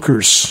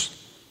debunkers,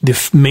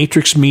 the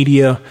Matrix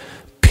Media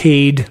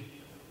paid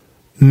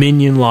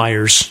minion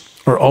liars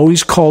are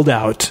always called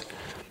out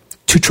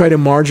to try to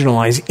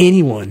marginalize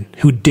anyone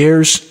who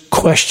dares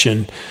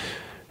question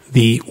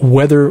the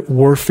weather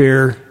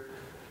warfare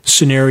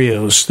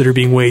scenarios that are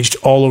being waged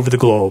all over the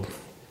globe.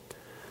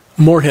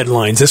 More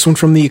headlines. This one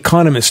from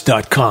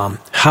theeconomist.com.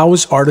 How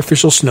is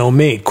artificial snow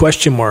made?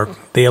 Question mark.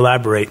 They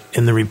elaborate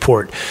in the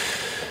report.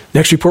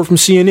 Next report from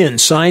CNN.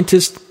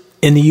 Scientists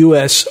in the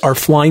U.S. are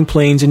flying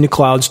planes into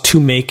clouds to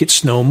make it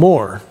snow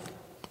more.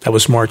 That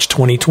was March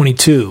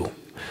 2022.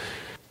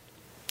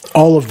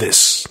 All of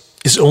this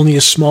is only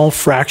a small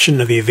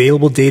fraction of the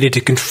available data to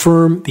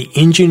confirm the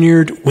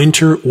engineered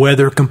winter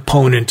weather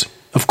component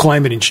of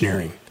climate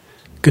engineering.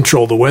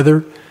 Control the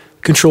weather,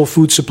 control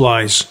food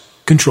supplies,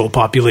 control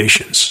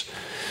populations.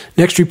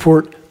 Next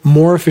report,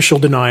 more official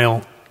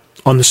denial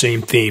on the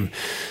same theme.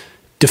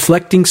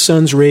 Deflecting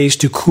sun's rays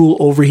to cool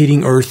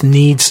overheating Earth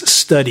needs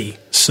study,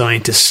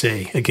 scientists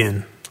say.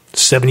 Again,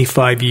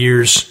 75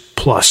 years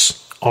plus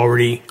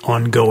already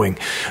ongoing.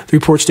 The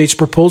report states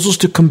proposals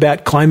to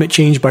combat climate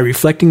change by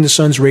reflecting the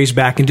sun's rays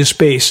back into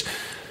space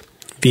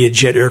via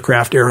jet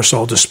aircraft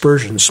aerosol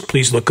dispersions.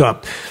 Please look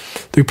up.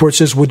 The report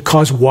says would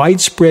cause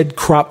widespread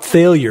crop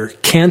failure,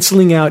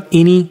 canceling out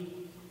any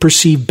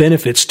perceived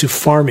benefits to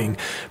farming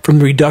from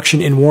the reduction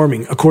in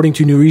warming, according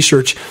to new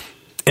research.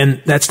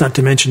 And that's not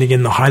to mention,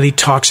 again, the highly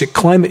toxic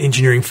climate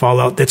engineering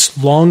fallout that's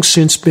long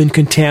since been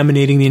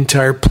contaminating the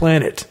entire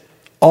planet.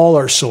 All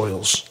our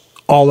soils,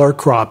 all our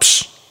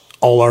crops,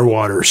 all our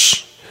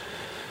waters.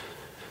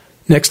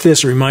 Next,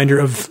 a reminder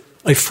of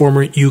a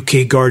former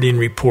UK Guardian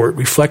report.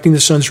 Reflecting the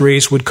sun's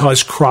rays would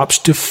cause crops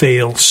to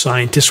fail,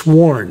 scientists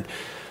warn.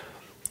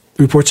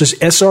 The report says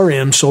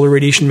SRM, solar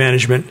radiation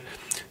management,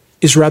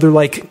 is rather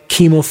like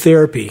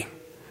chemotherapy.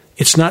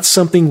 It's not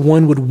something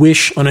one would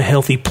wish on a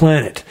healthy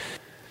planet.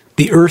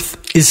 The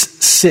Earth is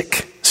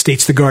sick,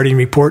 states the Guardian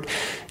report,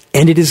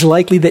 and it is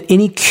likely that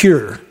any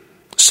cure,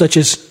 such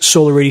as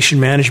solar radiation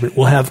management,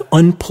 will have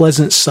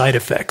unpleasant side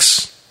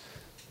effects.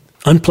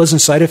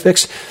 Unpleasant side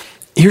effects?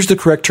 Here's the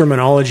correct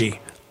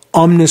terminology.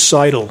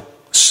 Omnicidal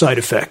side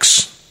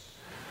effects.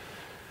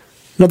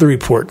 Another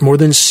report. More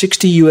than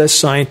 60 U.S.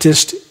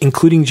 scientists,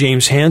 including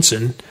James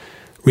Hansen,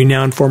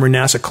 renowned former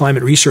NASA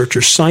climate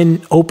researcher,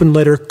 signed an open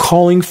letter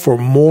calling for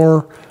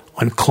more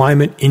on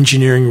climate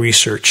engineering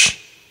research.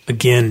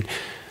 Again,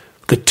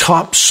 the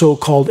top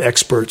so-called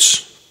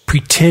experts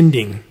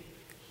pretending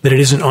that it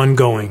isn't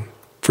ongoing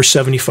for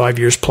 75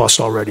 years plus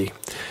already.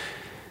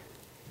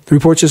 The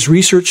report says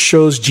research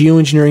shows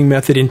geoengineering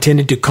method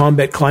intended to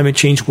combat climate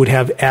change would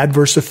have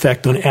adverse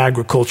effect on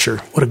agriculture.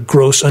 What a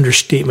gross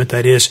understatement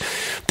that is.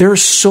 There are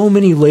so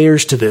many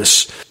layers to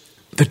this.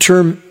 The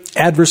term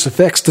adverse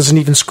effects doesn't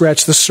even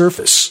scratch the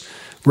surface.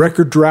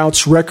 Record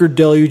droughts, record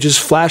deluges,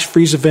 flash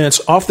freeze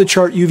events,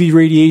 off-the-chart UV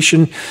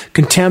radiation,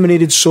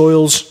 contaminated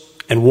soils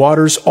and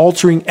waters,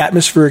 altering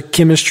atmospheric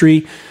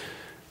chemistry.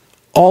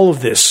 All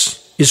of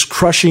this is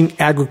crushing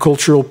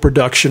agricultural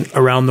production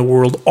around the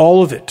world.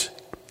 All of it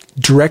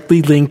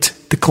directly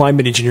linked to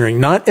climate engineering,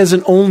 not as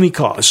an only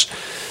cause,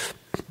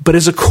 but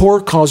as a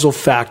core causal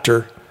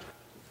factor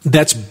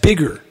that's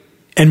bigger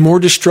and more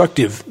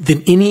destructive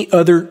than any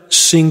other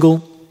single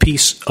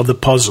piece of the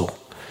puzzle.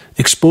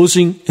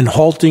 Exposing and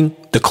halting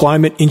the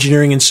climate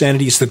engineering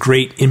insanity is the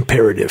great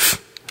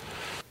imperative.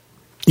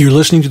 You're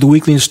listening to the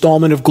weekly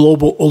installment of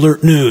Global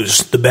Alert News,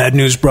 the Bad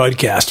News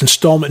Broadcast,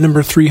 installment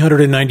number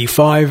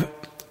 395,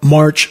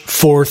 March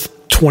 4th,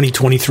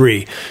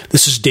 2023.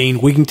 This is Dane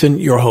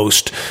Wigington, your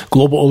host.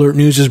 Global Alert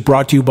News is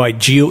brought to you by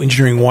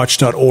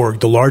geoengineeringwatch.org,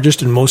 the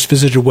largest and most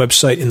visited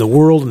website in the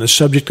world on the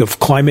subject of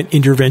climate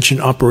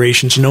intervention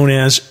operations known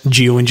as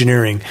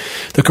geoengineering.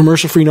 The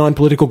commercial-free,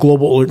 non-political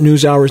Global Alert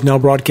News Hour is now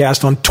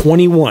broadcast on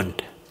 21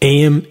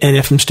 AM and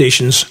FM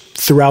stations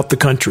throughout the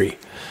country.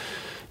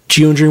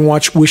 Geoengineering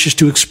Watch wishes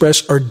to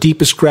express our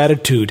deepest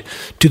gratitude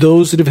to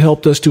those that have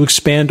helped us to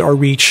expand our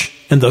reach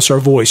and thus our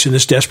voice in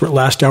this desperate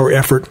last-hour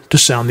effort to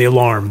sound the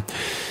alarm.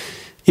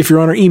 If you're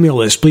on our email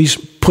list, please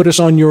put us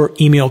on your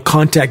email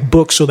contact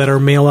book so that our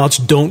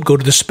mailouts don't go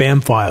to the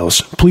spam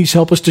files. Please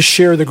help us to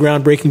share the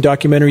groundbreaking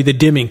documentary, The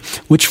Dimming,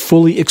 which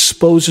fully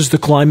exposes the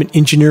climate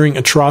engineering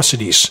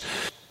atrocities.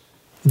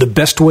 The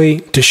best way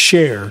to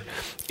share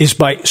is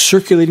by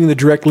circulating the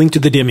direct link to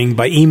The Dimming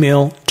by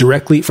email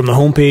directly from the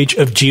homepage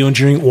of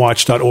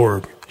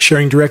geoengineeringwatch.org.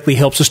 Sharing directly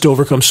helps us to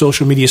overcome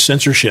social media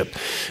censorship.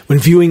 When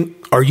viewing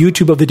our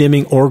YouTube of The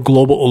Dimming or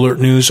Global Alert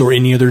News or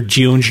any other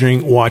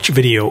Geoengineering Watch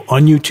video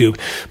on YouTube,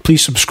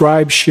 please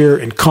subscribe, share,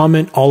 and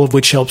comment, all of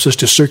which helps us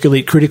to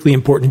circulate critically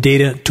important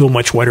data to a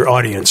much wider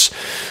audience.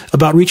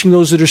 About reaching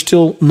those that are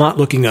still not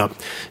looking up,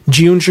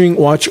 Geoengineering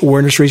Watch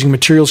awareness-raising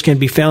materials can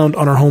be found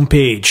on our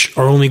homepage.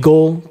 Our only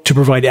goal, to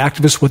provide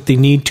activists what they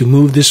need to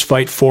move this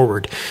fight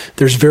forward.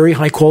 There's very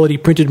high-quality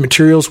printed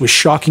materials with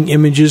shocking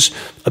images.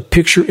 A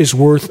picture is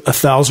worth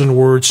 1,000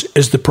 words,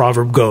 as the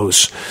proverb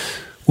goes.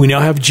 We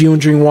now have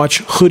Geoengineering Watch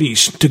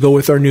hoodies to go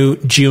with our new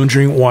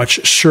Geoengineering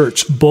Watch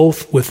shirts,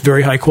 both with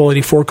very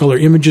high-quality four-color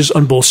images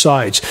on both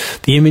sides.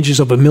 The images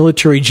of a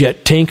military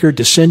jet tanker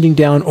descending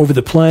down over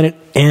the planet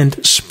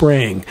and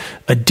spraying.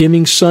 A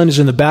dimming sun is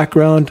in the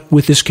background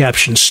with this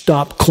caption,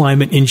 "Stop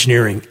Climate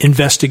Engineering.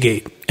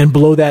 Investigate." And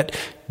below that,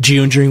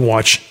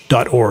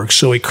 geoengineeringwatch.org.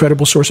 So a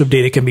credible source of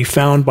data can be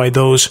found by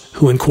those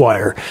who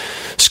inquire.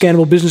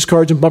 Scannable business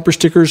cards and bumper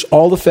stickers,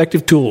 all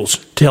effective tools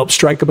to help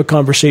strike up a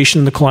conversation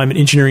on the climate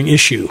engineering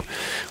issue.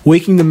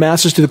 Waking the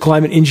masses to the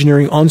climate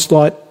engineering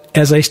onslaught,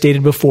 as I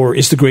stated before,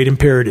 is the great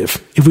imperative.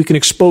 If we can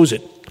expose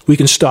it, we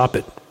can stop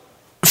it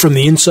from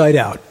the inside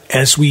out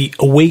as we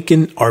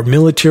awaken our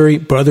military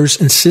brothers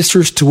and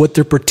sisters to what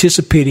they're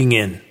participating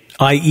in,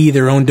 i.e.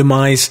 their own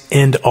demise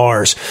and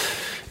ours.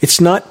 It's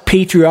not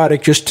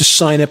patriotic just to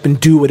sign up and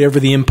do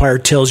whatever the empire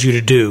tells you to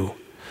do.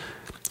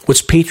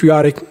 What's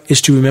patriotic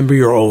is to remember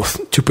your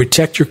oath, to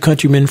protect your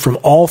countrymen from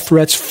all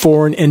threats,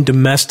 foreign and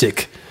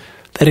domestic,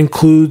 That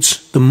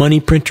includes the money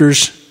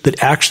printers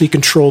that actually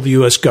control the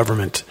U.S.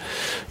 government.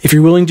 If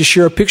you're willing to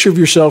share a picture of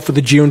yourself with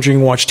a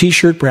Geoengineering Watch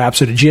t-shirt,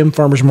 perhaps at a gym,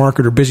 farmer's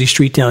market, or busy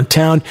street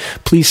downtown,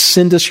 please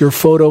send us your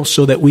photo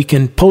so that we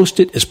can post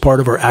it as part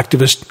of our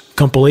activist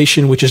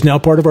compilation, which is now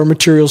part of our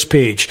materials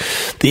page.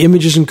 The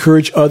images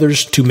encourage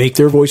others to make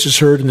their voices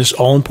heard in this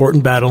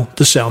all-important battle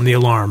to sound the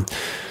alarm.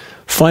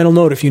 Final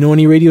note, if you know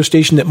any radio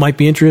station that might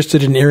be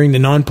interested in airing the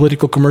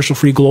non-political,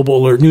 commercial-free Global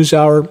Alert News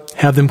Hour,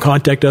 have them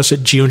contact us at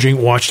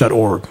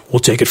geoengineeringwatch.org.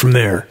 We'll take it from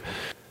there.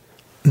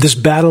 This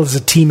battle is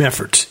a team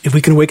effort. If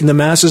we can awaken the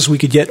masses, we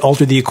could yet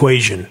alter the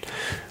equation.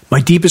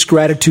 My deepest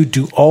gratitude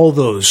to all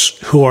those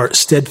who are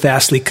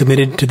steadfastly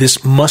committed to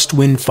this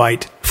must-win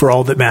fight for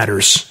all that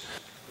matters.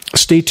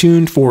 Stay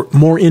tuned for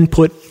more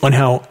input on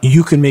how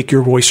you can make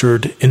your voice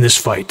heard in this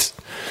fight.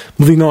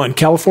 Moving on,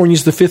 California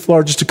is the 5th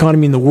largest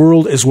economy in the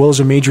world, as well as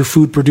a major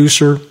food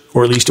producer,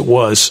 or at least it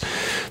was.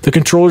 The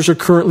controllers are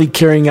currently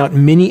carrying out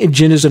many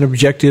agendas and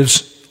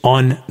objectives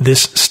on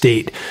this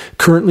state,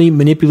 currently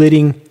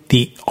manipulating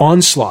the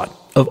onslaught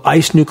of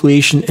ice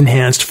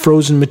nucleation-enhanced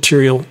frozen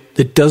material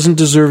that doesn't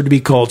deserve to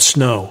be called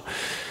snow.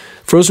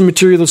 Frozen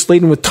material that's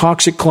laden with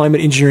toxic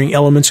climate engineering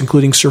elements,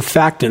 including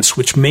surfactants,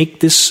 which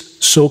make this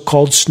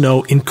so-called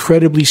snow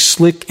incredibly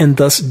slick and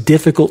thus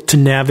difficult to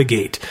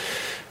navigate.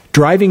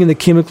 Driving in the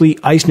chemically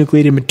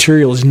ice-nucleated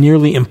material is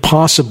nearly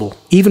impossible,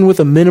 even with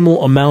a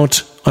minimal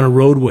amount on a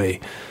roadway.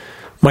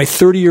 My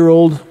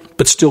 30-year-old,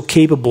 but still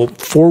capable,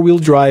 four-wheel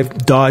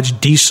drive Dodge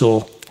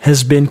diesel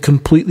has been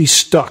completely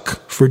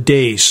stuck for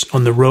days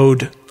on the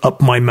road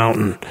up my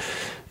mountain,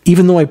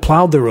 even though I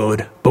plowed the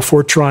road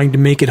before trying to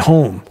make it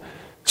home.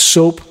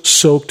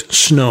 Soap-soaked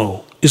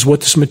snow is what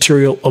this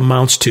material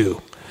amounts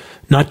to.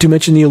 Not to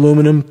mention the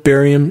aluminum,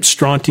 barium,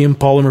 strontium,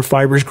 polymer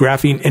fibers,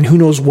 graphene, and who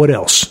knows what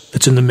else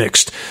that's in the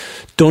mix.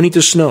 Don't eat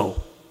the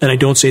snow, and I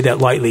don't say that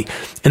lightly.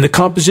 And the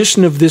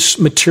composition of this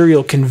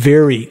material can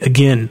vary,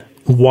 again,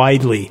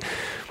 widely.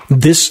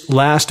 This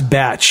last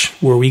batch,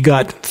 where we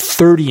got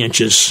 30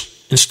 inches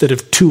instead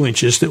of 2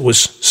 inches that was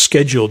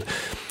scheduled,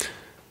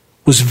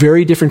 was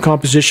very different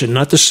composition,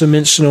 not the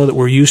cement snow that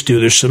we're used to.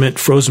 There's cement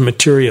frozen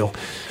material.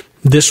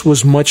 This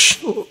was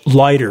much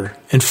lighter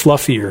and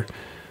fluffier,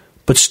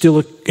 but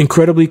still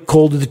incredibly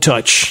cold to the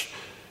touch,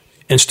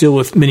 and still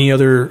with many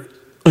other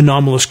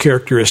anomalous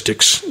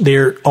characteristics.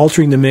 They're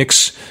altering the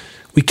mix.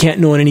 We can't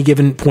know at any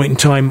given point in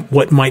time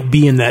what might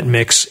be in that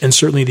mix, and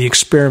certainly the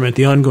experiment,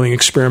 the ongoing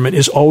experiment,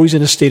 is always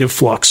in a state of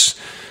flux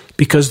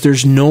because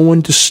there's no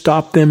one to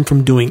stop them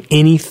from doing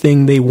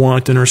anything they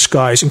want in our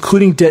skies,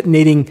 including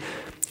detonating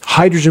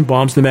hydrogen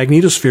bombs in the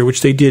magnetosphere,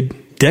 which they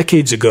did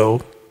decades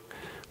ago,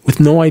 with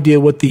no idea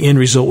what the end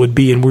result would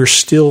be, and we're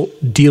still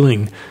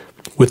dealing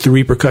with the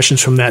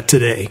repercussions from that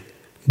today.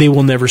 They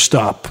will never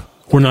stop.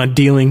 We're not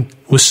dealing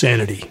with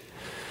sanity.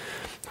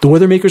 The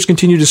weather makers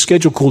continue to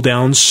schedule cool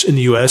downs in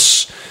the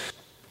U.S.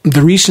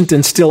 The recent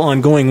and still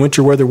ongoing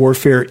winter weather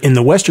warfare in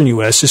the western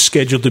U.S. is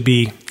scheduled to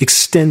be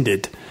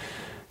extended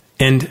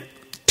and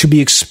to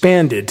be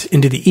expanded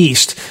into the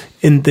east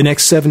in the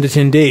next 7 to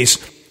 10 days.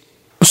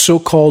 A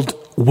so-called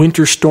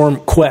Winter Storm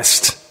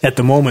Quest at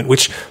the moment,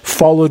 which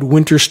followed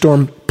Winter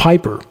Storm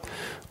Piper,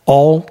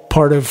 all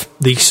part of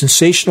the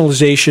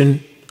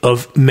sensationalization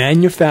of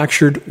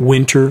manufactured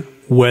winter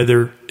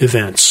weather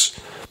events.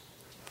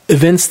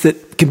 Events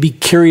that can be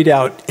carried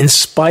out in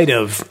spite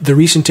of the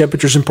recent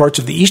temperatures in parts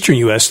of the eastern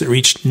U.S. that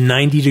reached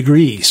 90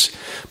 degrees.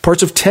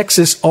 Parts of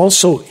Texas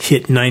also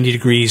hit 90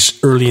 degrees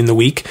early in the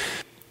week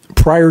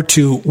prior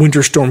to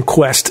Winter Storm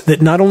Quest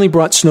that not only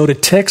brought snow to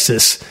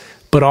Texas,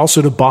 but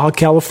also to Baja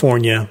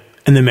California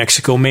and the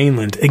Mexico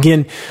mainland.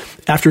 Again,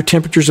 after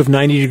temperatures of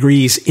 90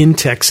 degrees in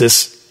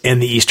Texas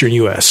and the eastern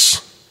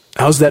U.S.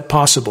 How's that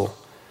possible?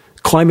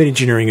 Climate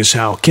engineering is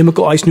how.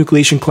 Chemical ice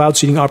nucleation cloud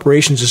seeding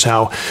operations is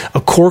how.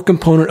 A core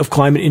component of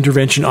climate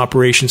intervention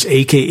operations,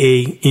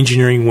 aka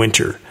engineering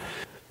winter.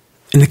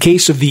 In the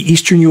case of the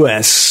eastern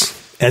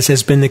U.S., as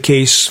has been the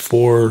case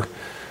for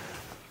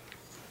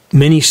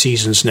many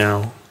seasons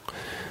now,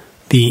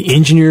 the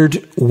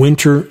engineered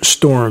winter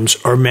storms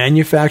are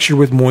manufactured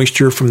with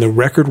moisture from the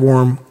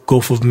record-warm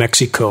Gulf of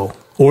Mexico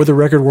or the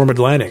record-warm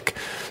Atlantic.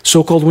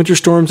 So-called winter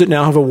storms that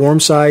now have a warm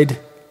side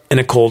and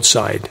a cold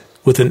side,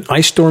 with an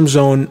ice storm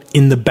zone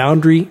in the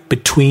boundary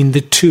between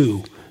the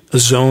two, a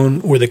zone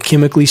where the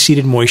chemically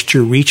seeded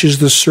moisture reaches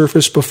the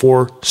surface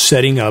before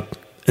setting up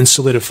and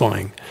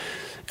solidifying.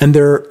 And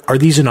there are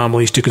these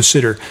anomalies to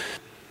consider.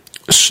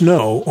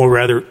 Snow, or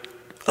rather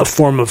a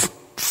form of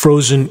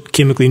frozen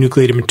chemically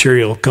nucleated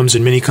material, comes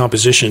in many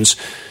compositions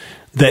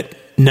that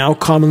now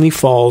commonly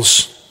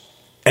falls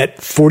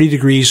at 40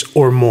 degrees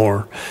or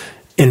more.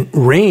 And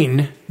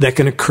rain that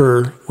can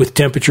occur with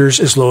temperatures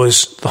as low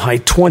as the high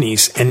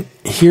 20s. And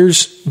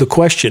here's the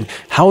question.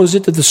 How is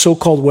it that the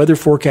so-called weather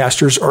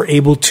forecasters are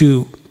able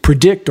to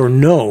predict or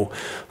know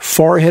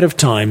far ahead of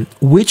time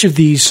which of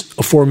these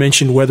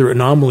aforementioned weather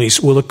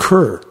anomalies will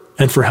occur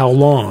and for how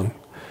long?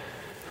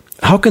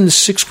 How can the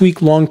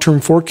 6-week long-term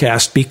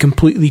forecast be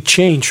completely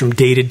changed from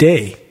day to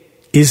day?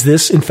 Is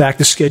this, in fact,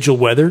 the scheduled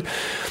weather?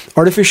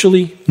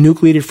 Artificially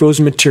nucleated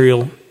frozen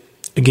material,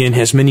 again,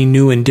 has many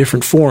new and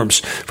different forms,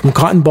 from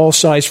cotton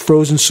ball-sized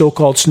frozen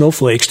so-called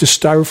snowflakes to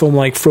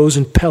styrofoam-like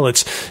frozen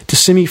pellets to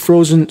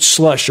semi-frozen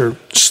slush or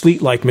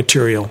sleet-like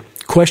material.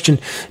 Question,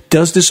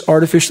 does this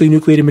artificially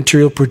nucleated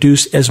material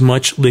produce as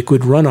much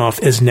liquid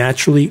runoff as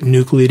naturally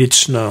nucleated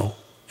snow?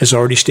 As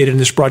already stated in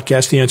this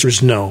broadcast, the answer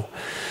is no.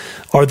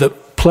 Are the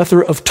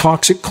plethora of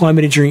toxic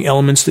climate engineering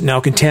elements that now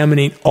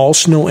contaminate all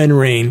snow and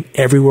rain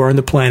everywhere on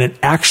the planet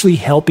actually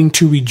helping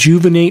to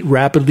rejuvenate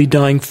rapidly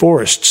dying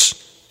forests?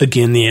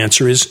 Again, the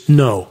answer is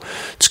no.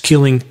 It's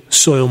killing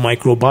soil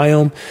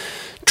microbiome.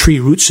 Tree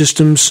root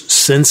systems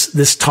sense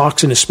this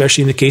toxin,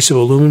 especially in the case of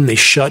aluminum. They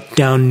shut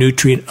down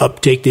nutrient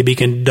uptake. They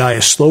begin to die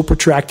a slow,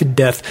 protracted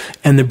death,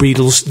 and the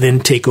beetles then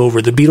take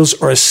over. The beetles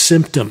are a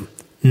symptom,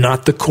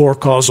 not the core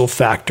causal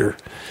factor.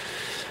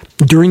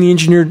 During the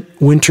engineered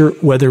winter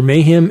weather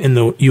mayhem in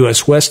the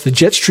U.S. West, the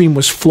jet stream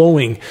was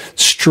flowing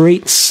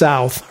straight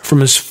south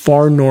from as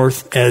far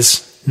north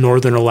as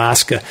northern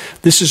Alaska.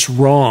 This is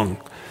wrong.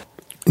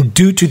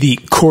 Due to the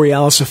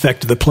Coriolis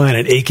effect of the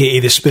planet, aka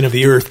the spin of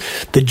the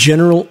Earth, the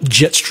general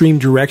jet stream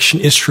direction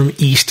is from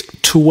east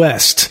to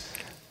west,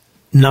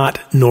 not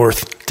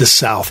north to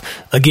south.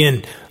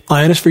 Again,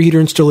 ionosphere heater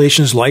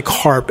installations like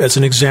HAARP, as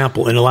an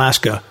example, in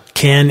Alaska,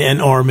 can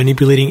and are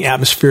manipulating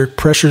atmospheric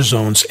pressure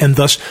zones and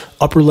thus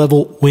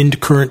upper-level wind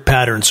current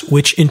patterns,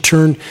 which in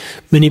turn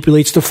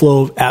manipulates the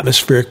flow of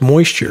atmospheric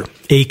moisture,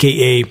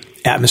 aka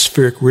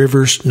atmospheric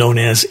rivers known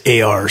as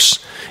ARs.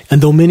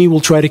 And though many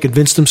will try to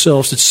convince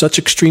themselves that such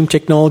extreme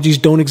technologies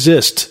don't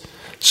exist,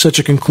 such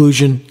a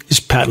conclusion is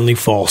patently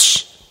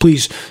false.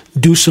 Please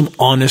do some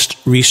honest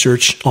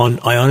research on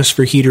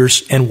ionosphere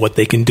heaters and what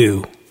they can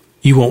do.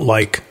 You won't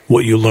like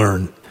what you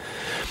learn.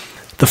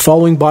 The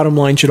following bottom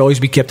line should always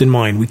be kept in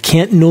mind. We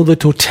can't know the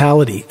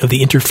totality of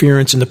the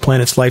interference in the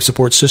planet's life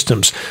support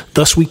systems.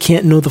 Thus, we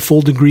can't know the full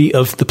degree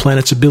of the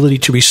planet's ability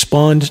to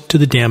respond to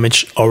the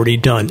damage already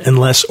done,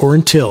 unless or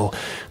until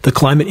the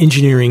climate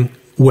engineering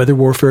weather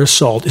warfare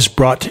assault is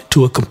brought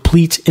to a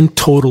complete and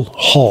total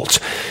halt,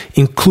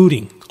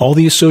 including all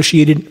the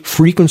associated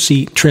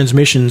frequency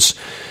transmissions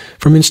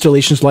from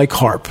installations like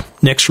HAARP,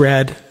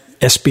 NEXRAD,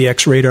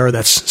 SBX radar,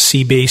 that's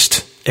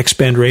sea-based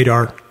X-band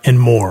radar, and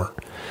more.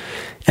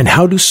 And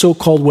how do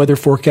so-called weather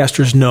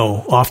forecasters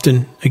know,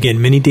 often,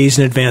 again, many days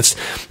in advance,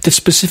 that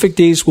specific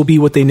days will be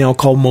what they now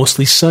call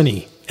mostly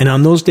sunny? And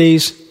on those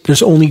days,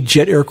 there's only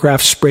jet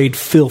aircraft sprayed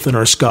filth in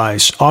our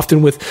skies,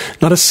 often with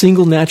not a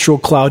single natural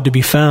cloud to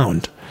be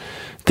found.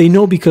 They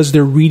know because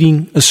they're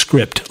reading a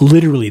script,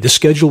 literally the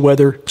scheduled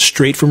weather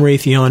straight from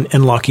Raytheon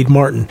and Lockheed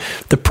Martin,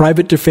 the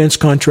private defense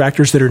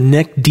contractors that are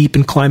neck deep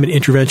in climate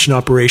intervention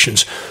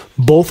operations.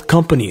 Both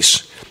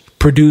companies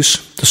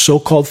produce the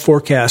so-called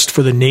forecast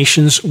for the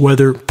nation's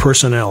weather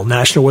personnel,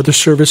 National Weather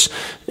Service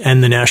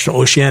and the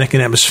National Oceanic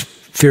and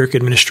Atmospheric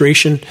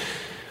Administration,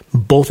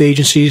 both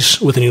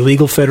agencies with an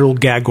illegal federal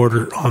gag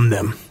order on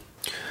them.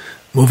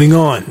 Moving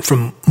on,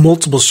 from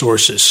multiple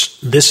sources,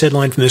 this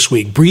headline from this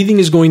week: breathing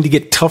is going to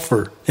get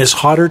tougher as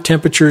hotter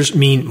temperatures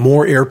mean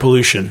more air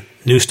pollution,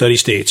 new study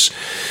states.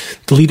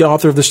 The lead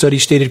author of the study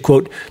stated,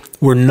 quote,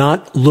 "We're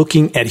not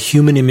looking at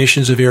human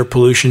emissions of air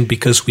pollution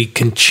because we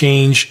can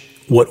change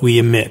what we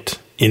emit,"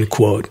 end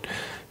quote.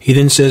 He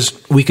then says,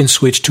 we can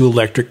switch to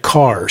electric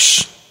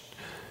cars.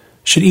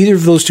 Should either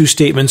of those two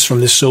statements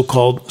from this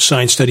so-called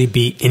science study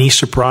be any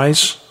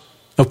surprise?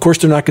 Of course,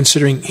 they're not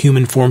considering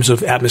human forms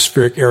of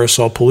atmospheric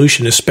aerosol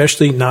pollution,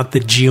 especially not the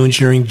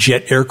geoengineering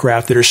jet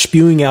aircraft that are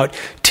spewing out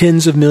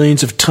tens of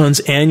millions of tons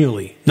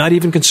annually, not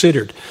even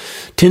considered.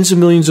 Tens of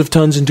millions of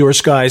tons into our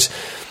skies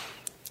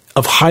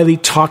of highly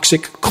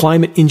toxic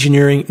climate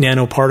engineering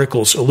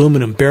nanoparticles,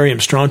 aluminum, barium,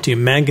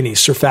 strontium,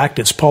 manganese,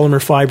 surfactants,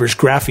 polymer fibers,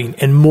 graphene,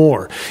 and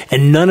more.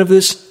 And none of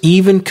this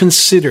even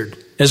considered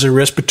as a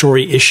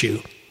respiratory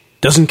issue.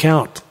 Doesn't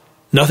count.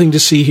 Nothing to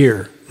see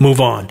here. Move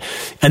on.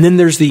 And then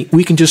there's the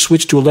we can just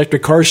switch to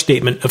electric cars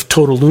statement of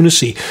total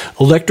lunacy.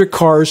 Electric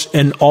cars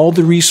and all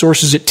the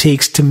resources it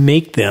takes to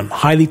make them,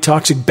 highly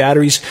toxic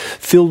batteries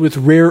filled with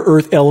rare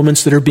earth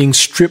elements that are being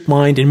strip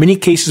mined in many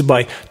cases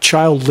by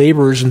child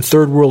laborers in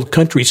third world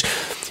countries.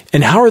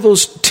 And how are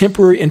those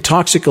temporary and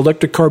toxic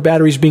electric car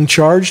batteries being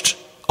charged?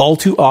 All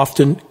too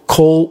often,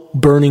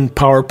 coal-burning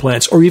power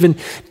plants or even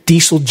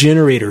diesel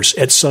generators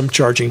at some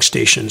charging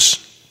stations.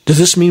 Does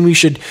this mean we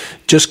should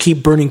just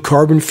keep burning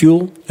carbon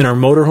fuel in our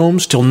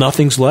motorhomes till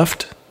nothing's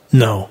left?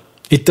 No,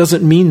 it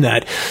doesn't mean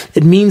that.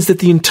 It means that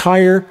the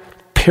entire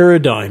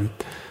paradigm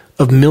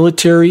of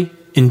military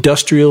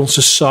industrial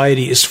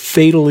society is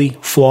fatally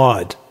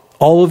flawed.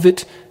 All of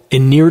it a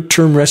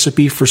near-term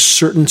recipe for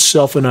certain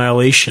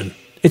self-annihilation.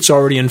 It's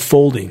already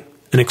unfolding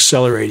and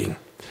accelerating.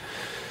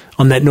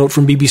 On that note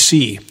from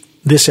BBC,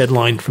 this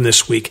headline from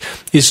this week: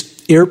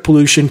 is air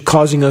pollution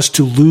causing us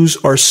to lose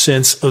our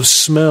sense of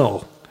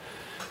smell?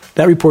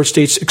 That report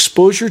states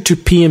exposure to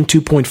PM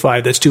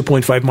 2.5, that's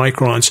 2.5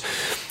 microns,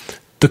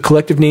 the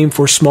collective name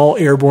for small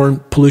airborne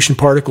pollution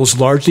particles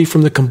largely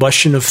from the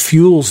combustion of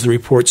fuels, the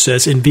report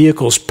says, in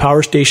vehicles,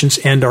 power stations,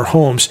 and our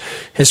homes,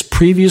 has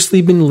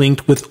previously been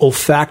linked with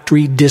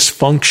olfactory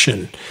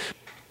dysfunction.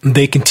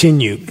 They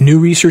continue. New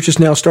research is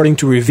now starting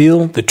to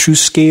reveal the true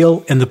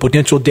scale and the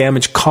potential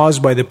damage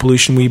caused by the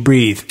pollution we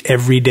breathe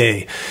every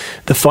day.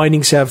 The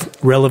findings have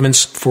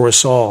relevance for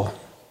us all.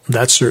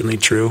 That's certainly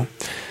true.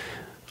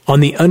 On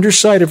the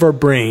underside of our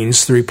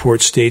brains, the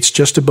report states,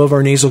 just above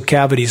our nasal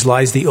cavities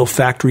lies the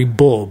olfactory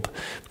bulb.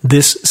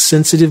 This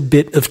sensitive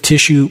bit of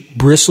tissue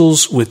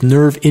bristles with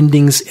nerve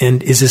endings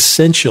and is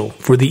essential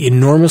for the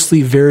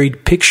enormously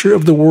varied picture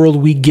of the world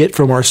we get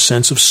from our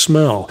sense of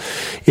smell.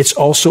 It's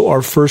also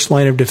our first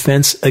line of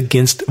defense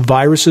against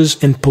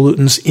viruses and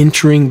pollutants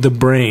entering the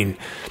brain.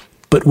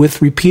 But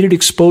with repeated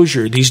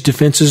exposure, these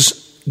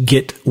defenses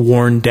get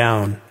worn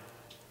down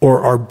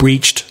or are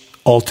breached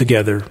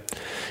altogether.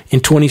 In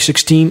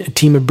 2016, a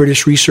team of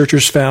British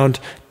researchers found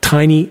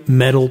tiny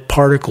metal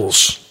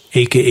particles,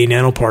 aka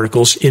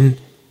nanoparticles, in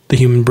the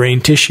human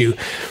brain tissue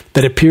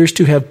that appears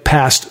to have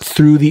passed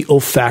through the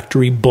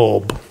olfactory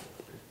bulb.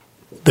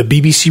 The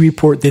BBC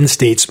report then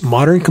states,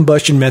 modern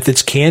combustion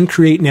methods can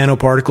create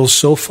nanoparticles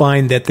so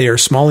fine that they are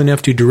small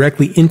enough to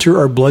directly enter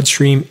our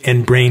bloodstream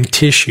and brain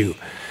tissue.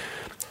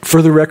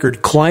 For the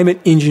record, climate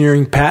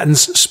engineering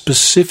patents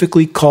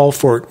specifically call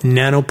for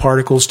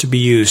nanoparticles to be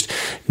used.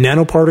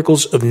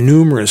 Nanoparticles of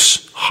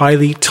numerous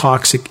highly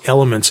toxic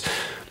elements.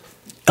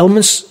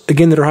 Elements,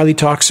 again, that are highly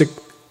toxic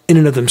in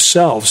and of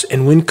themselves,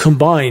 and when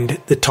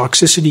combined, the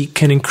toxicity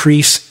can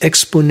increase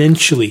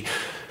exponentially.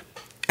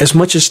 As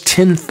much as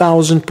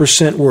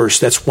 10,000% worse.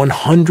 That's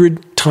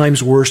 100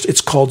 times worse.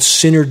 It's called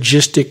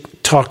synergistic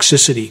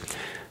toxicity.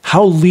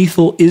 How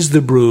lethal is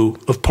the brew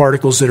of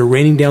particles that are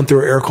raining down through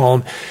our air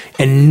column,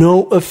 and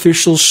no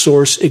official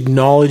source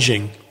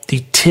acknowledging the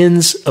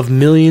tens of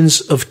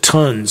millions of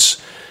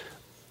tons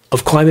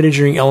of climate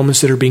engineering elements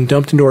that are being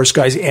dumped into our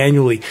skies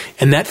annually.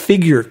 And that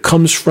figure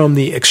comes from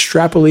the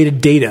extrapolated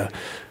data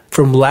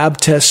from lab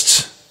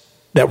tests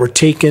that were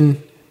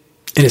taken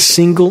in a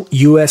single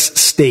U.S.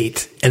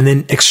 state and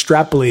then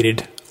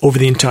extrapolated over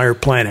the entire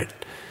planet.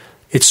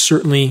 It's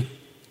certainly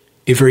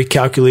a very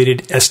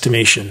calculated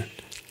estimation.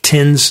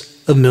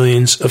 Tens of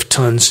millions of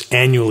tons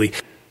annually.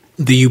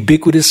 The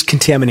ubiquitous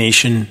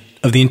contamination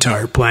of the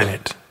entire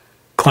planet.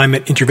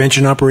 Climate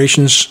intervention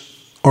operations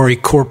are a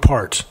core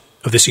part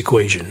of this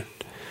equation.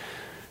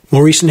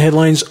 More recent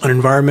headlines on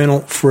environmental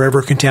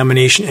forever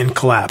contamination and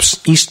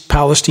collapse. East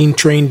Palestine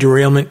train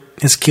derailment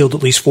has killed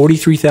at least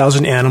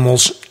 43,000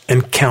 animals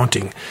and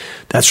counting.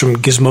 That's from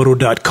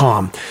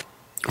Gizmodo.com.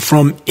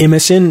 From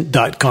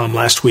MSN.com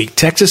last week,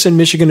 Texas and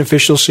Michigan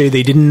officials say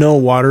they didn't know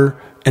water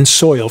and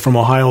soil from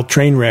Ohio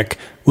train wreck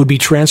would be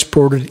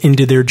transported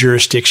into their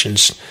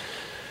jurisdictions.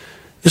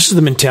 This is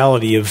the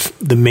mentality of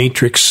the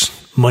matrix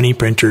money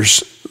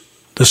printers.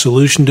 The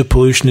solution to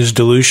pollution is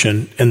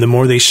dilution, and the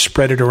more they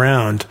spread it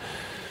around,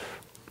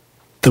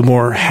 the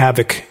more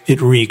havoc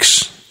it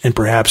wreaks, and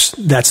perhaps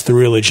that's the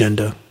real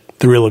agenda,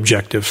 the real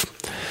objective.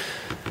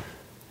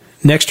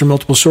 Next, our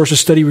multiple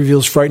sources study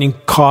reveals frightening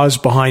cause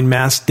behind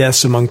mass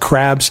deaths among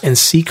crabs and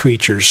sea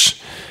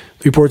creatures.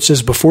 The report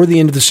says before the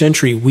end of the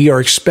century, we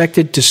are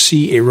expected to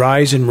see a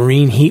rise in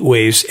marine heat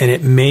waves, and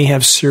it may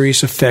have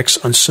serious effects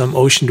on some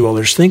ocean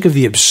dwellers. Think of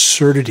the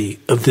absurdity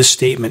of this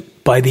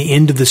statement. By the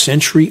end of the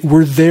century,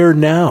 we're there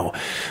now.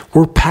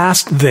 We're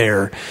past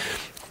there.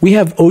 We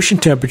have ocean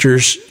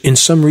temperatures in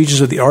some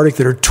regions of the Arctic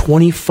that are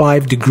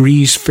 25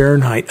 degrees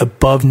Fahrenheit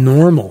above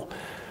normal.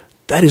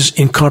 That is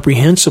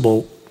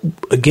incomprehensible.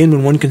 Again,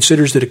 when one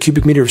considers that a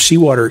cubic meter of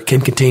seawater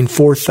can contain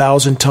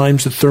 4,000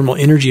 times the thermal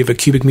energy of a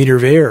cubic meter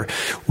of air.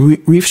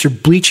 Reefs are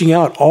bleaching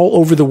out all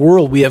over the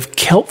world. We have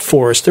kelp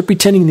forests. They're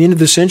pretending at the end of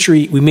the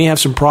century we may have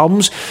some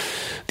problems.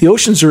 The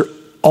oceans are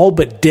all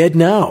but dead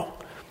now.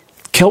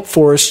 Kelp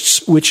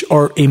forests, which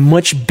are a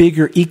much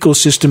bigger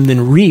ecosystem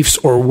than reefs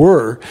or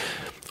were,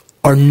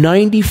 are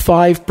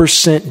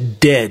 95%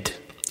 dead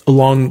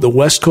along the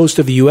west coast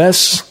of the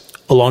U.S.,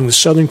 along the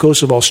southern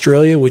coast of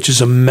Australia, which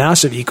is a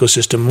massive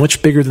ecosystem,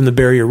 much bigger than the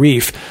Barrier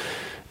Reef.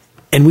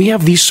 And we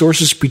have these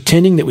sources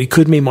pretending that we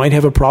might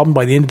have a problem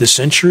by the end of the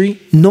century.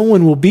 No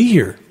one will be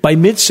here by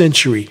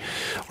mid-century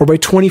or by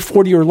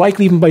 2040 or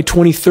likely even by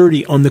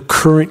 2030 on the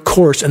current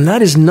course. And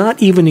that is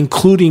not even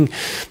including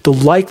the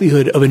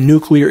likelihood of a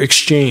nuclear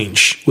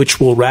exchange, which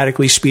will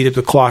radically speed up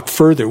the clock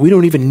further. We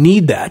don't even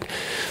need that.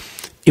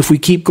 If we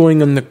keep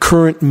going on the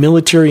current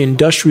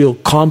military-industrial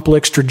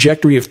complex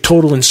trajectory of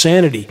total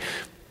insanity,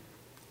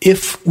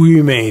 if we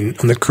remain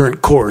on the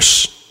current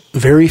course,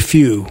 very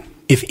few,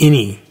 if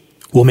any,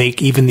 will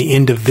make even the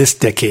end of this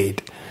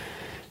decade.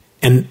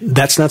 And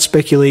that's not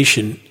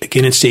speculation.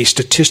 Again, it's a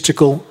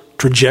statistical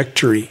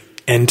trajectory.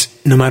 And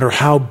no matter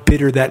how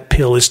bitter that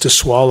pill is to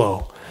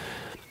swallow,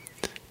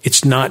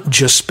 it's not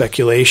just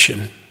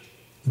speculation.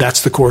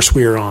 That's the course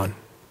we are on.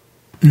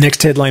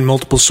 Next headline,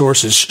 multiple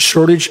sources.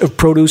 Shortage of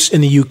produce in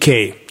the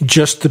UK.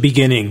 Just the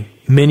beginning.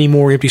 Many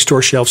more empty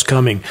store shelves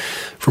coming.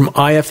 From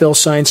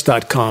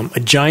IFLscience.com, a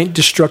giant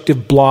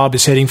destructive blob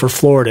is heading for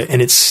Florida,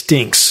 and it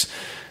stinks.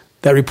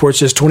 That report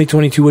says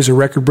 2022 was a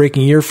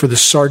record-breaking year for the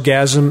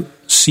sargassum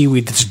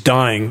seaweed that's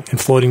dying and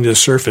floating to the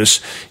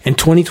surface, and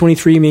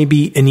 2023 may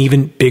be an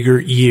even bigger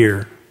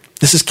year.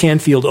 This is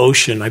Canfield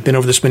Ocean. I've been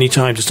over this many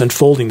times. It's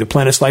unfolding. The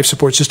planet's life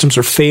support systems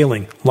are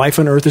failing. Life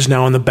on Earth is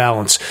now in the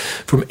balance.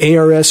 From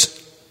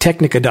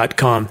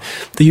ARSTechnica.com,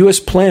 the U.S.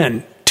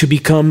 plan to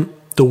become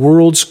the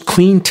world's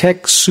clean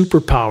tech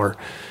superpower.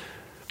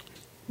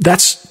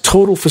 That's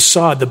total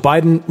facade. The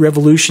Biden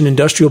revolution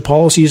industrial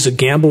policy is a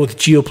gamble with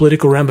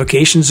geopolitical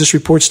ramifications, this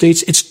report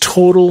states. It's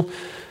total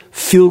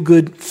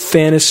feel-good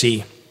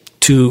fantasy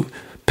to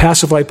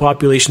pacify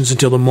populations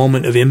until the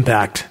moment of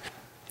impact.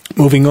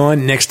 Moving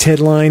on, next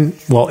headline.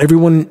 While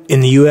everyone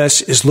in the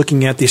U.S. is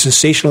looking at the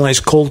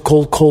sensationalized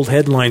cold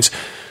headlines,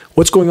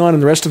 what's going on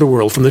in the rest of the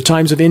world? From the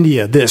Times of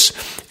India, this: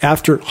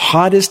 after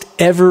hottest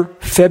ever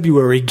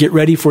February, get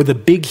ready for the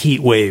big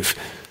heat wave.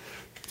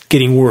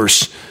 Getting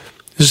worse.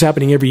 This is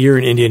happening every year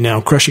in India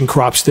now, crushing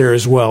crops there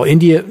as well.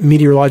 India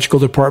Meteorological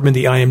Department,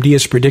 the IMD,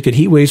 has predicted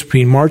heat waves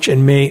between March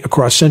and May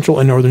across central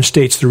and northern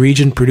states, the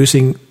region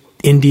producing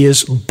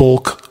India's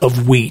bulk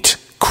of wheat,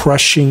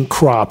 crushing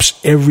crops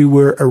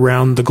everywhere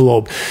around the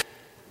globe.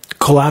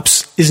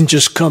 Collapse isn't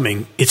just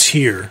coming, it's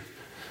here.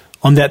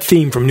 On that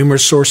theme, from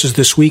numerous sources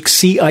this week,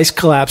 sea ice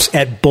collapse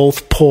at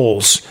both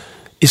poles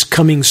is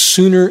coming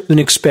sooner than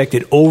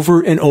expected,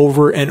 over and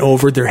over and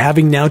over. They're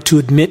having now to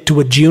admit to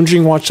what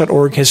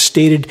geoengineeringwatch.org has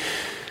stated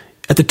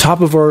at the top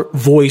of our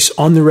voice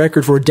on the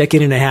record for a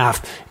decade and a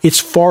half. It's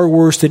far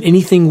worse than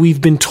anything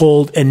we've been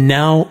told, and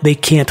now they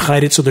can't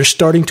hide it, so they're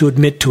starting to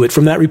admit to it.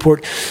 From that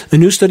report, a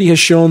new study has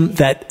shown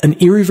that an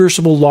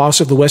irreversible loss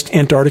of the West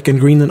Antarctic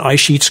and Greenland ice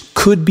sheets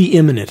could be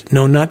imminent.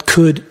 No, not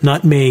could,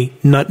 not may,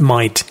 not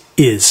might,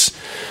 is.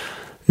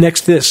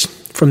 Next, this.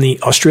 From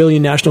the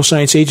Australian National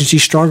Science Agency,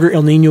 stronger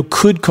El Nino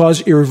could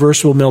cause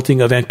irreversible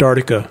melting of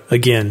Antarctica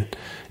again.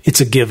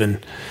 It's a given.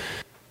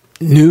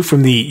 New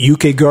from the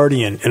UK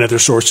Guardian and other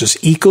sources,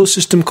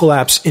 ecosystem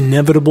collapse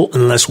inevitable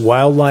unless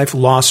wildlife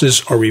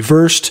losses are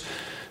reversed.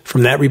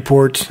 From that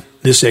report,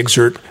 this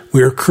excerpt: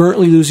 we are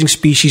currently losing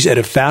species at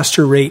a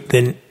faster rate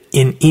than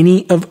in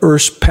any of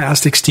Earth's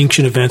past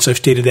extinction events. I've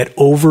stated that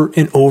over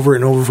and over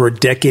and over for a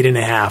decade and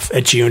a half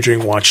at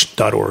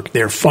geoengineeringwatch.org.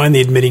 They're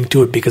finally admitting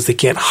to it because they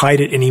can't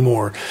hide it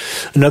anymore.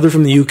 Another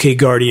from the UK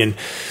Guardian: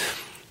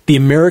 the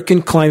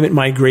American climate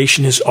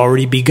migration has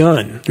already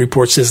begun. The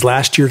report says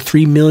last year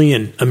 3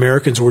 million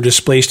Americans were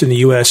displaced in the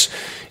U.S.,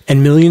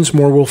 and millions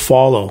more will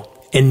follow.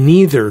 And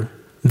neither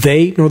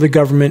they nor the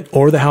government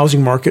or the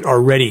housing market are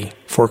ready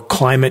for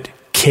climate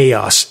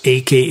chaos,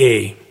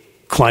 a.k.a.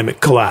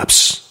 climate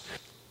collapse.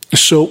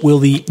 So will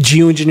the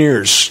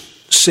geoengineers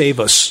save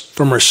us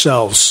from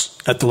ourselves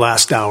at the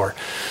last hour?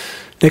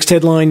 Next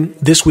headline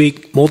this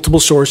week, multiple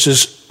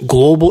sources.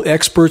 Global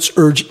experts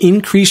urge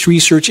increased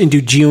research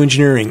into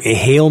geoengineering, a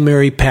Hail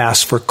Mary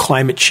pass for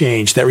climate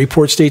change. That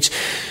report states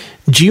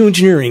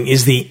geoengineering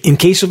is the in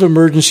case of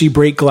emergency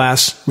break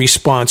glass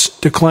response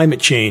to climate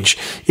change.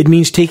 It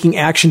means taking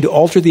action to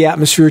alter the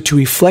atmosphere to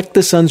reflect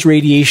the sun's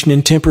radiation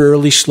and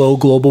temporarily slow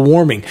global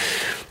warming.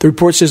 The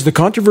report says the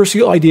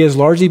controversial idea has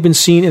largely been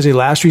seen as a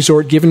last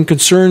resort given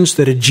concerns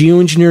that a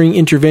geoengineering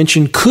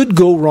intervention could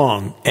go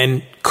wrong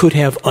and could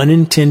have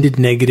unintended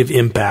negative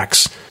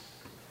impacts.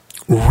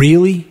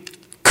 Really?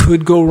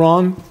 Could go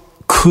wrong?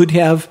 Could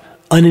have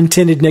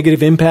unintended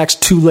negative impacts?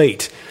 Too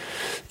late.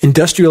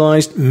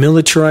 Industrialized,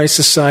 militarized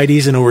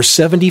societies and over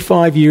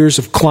 75 years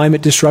of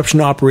climate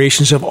disruption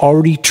operations have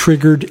already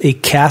triggered a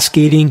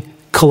cascading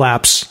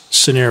collapse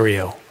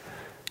scenario.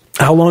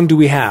 How long do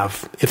we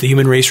have if the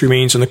human race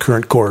remains on the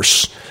current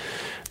course?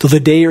 Though the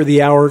day or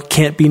the hour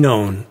can't be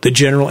known, the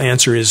general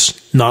answer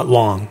is not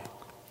long.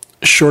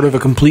 Short of a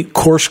complete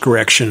course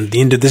correction,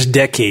 the end of this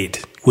decade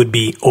would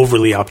be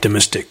overly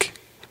optimistic.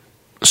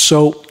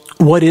 So,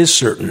 what is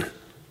certain?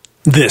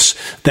 This,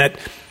 that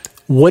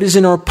what is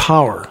in our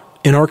power,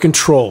 in our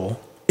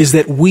control, is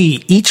that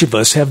we, each of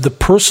us, have the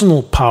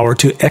personal power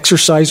to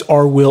exercise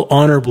our will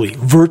honorably,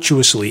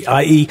 virtuously,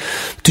 i.e.,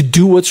 to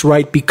do what's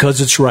right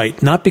because it's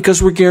right, not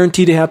because we're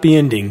guaranteed a happy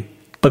ending,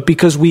 but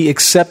because we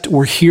accept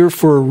we're here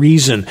for a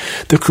reason.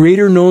 The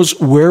Creator knows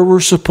where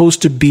we're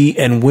supposed to be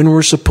and when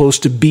we're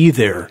supposed to be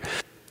there,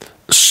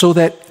 so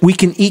that we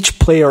can each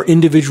play our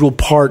individual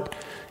part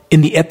in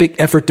the epic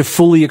effort to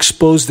fully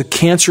expose the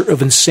cancer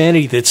of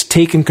insanity that's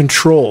taken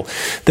control,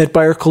 that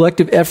by our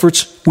collective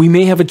efforts, we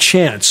may have a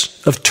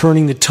chance of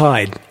turning the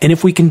tide. And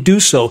if we can do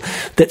so,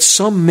 that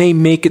some may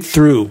make it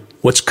through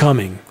what's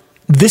coming.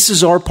 This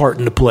is our part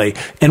in the play,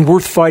 and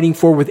worth fighting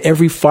for with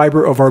every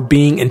fiber of our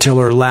being until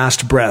our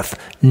last breath,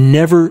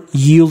 never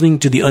yielding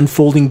to the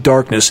unfolding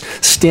darkness,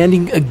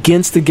 standing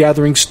against the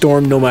gathering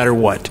storm no matter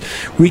what.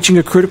 Reaching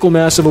a critical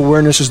mass of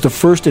awareness is the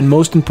first and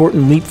most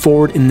important leap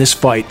forward in this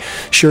fight.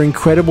 Sharing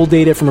credible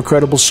data from a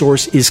credible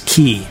source is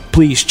key.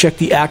 Please check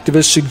the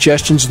activist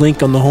suggestions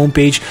link on the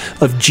homepage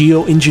of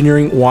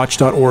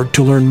geoengineeringwatch.org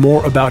to learn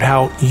more about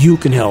how you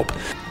can help.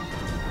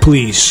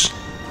 Please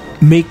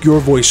Make your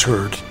voice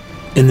heard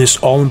in this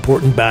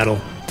all-important battle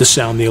to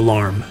sound the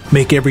alarm.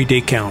 Make every day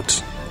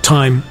count.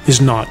 Time is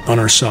not on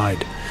our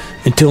side.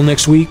 Until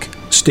next week,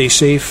 stay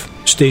safe,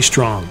 stay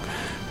strong.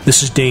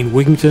 This is Dane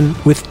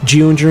Wigington with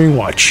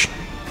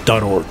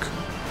geoengineeringwatch.org.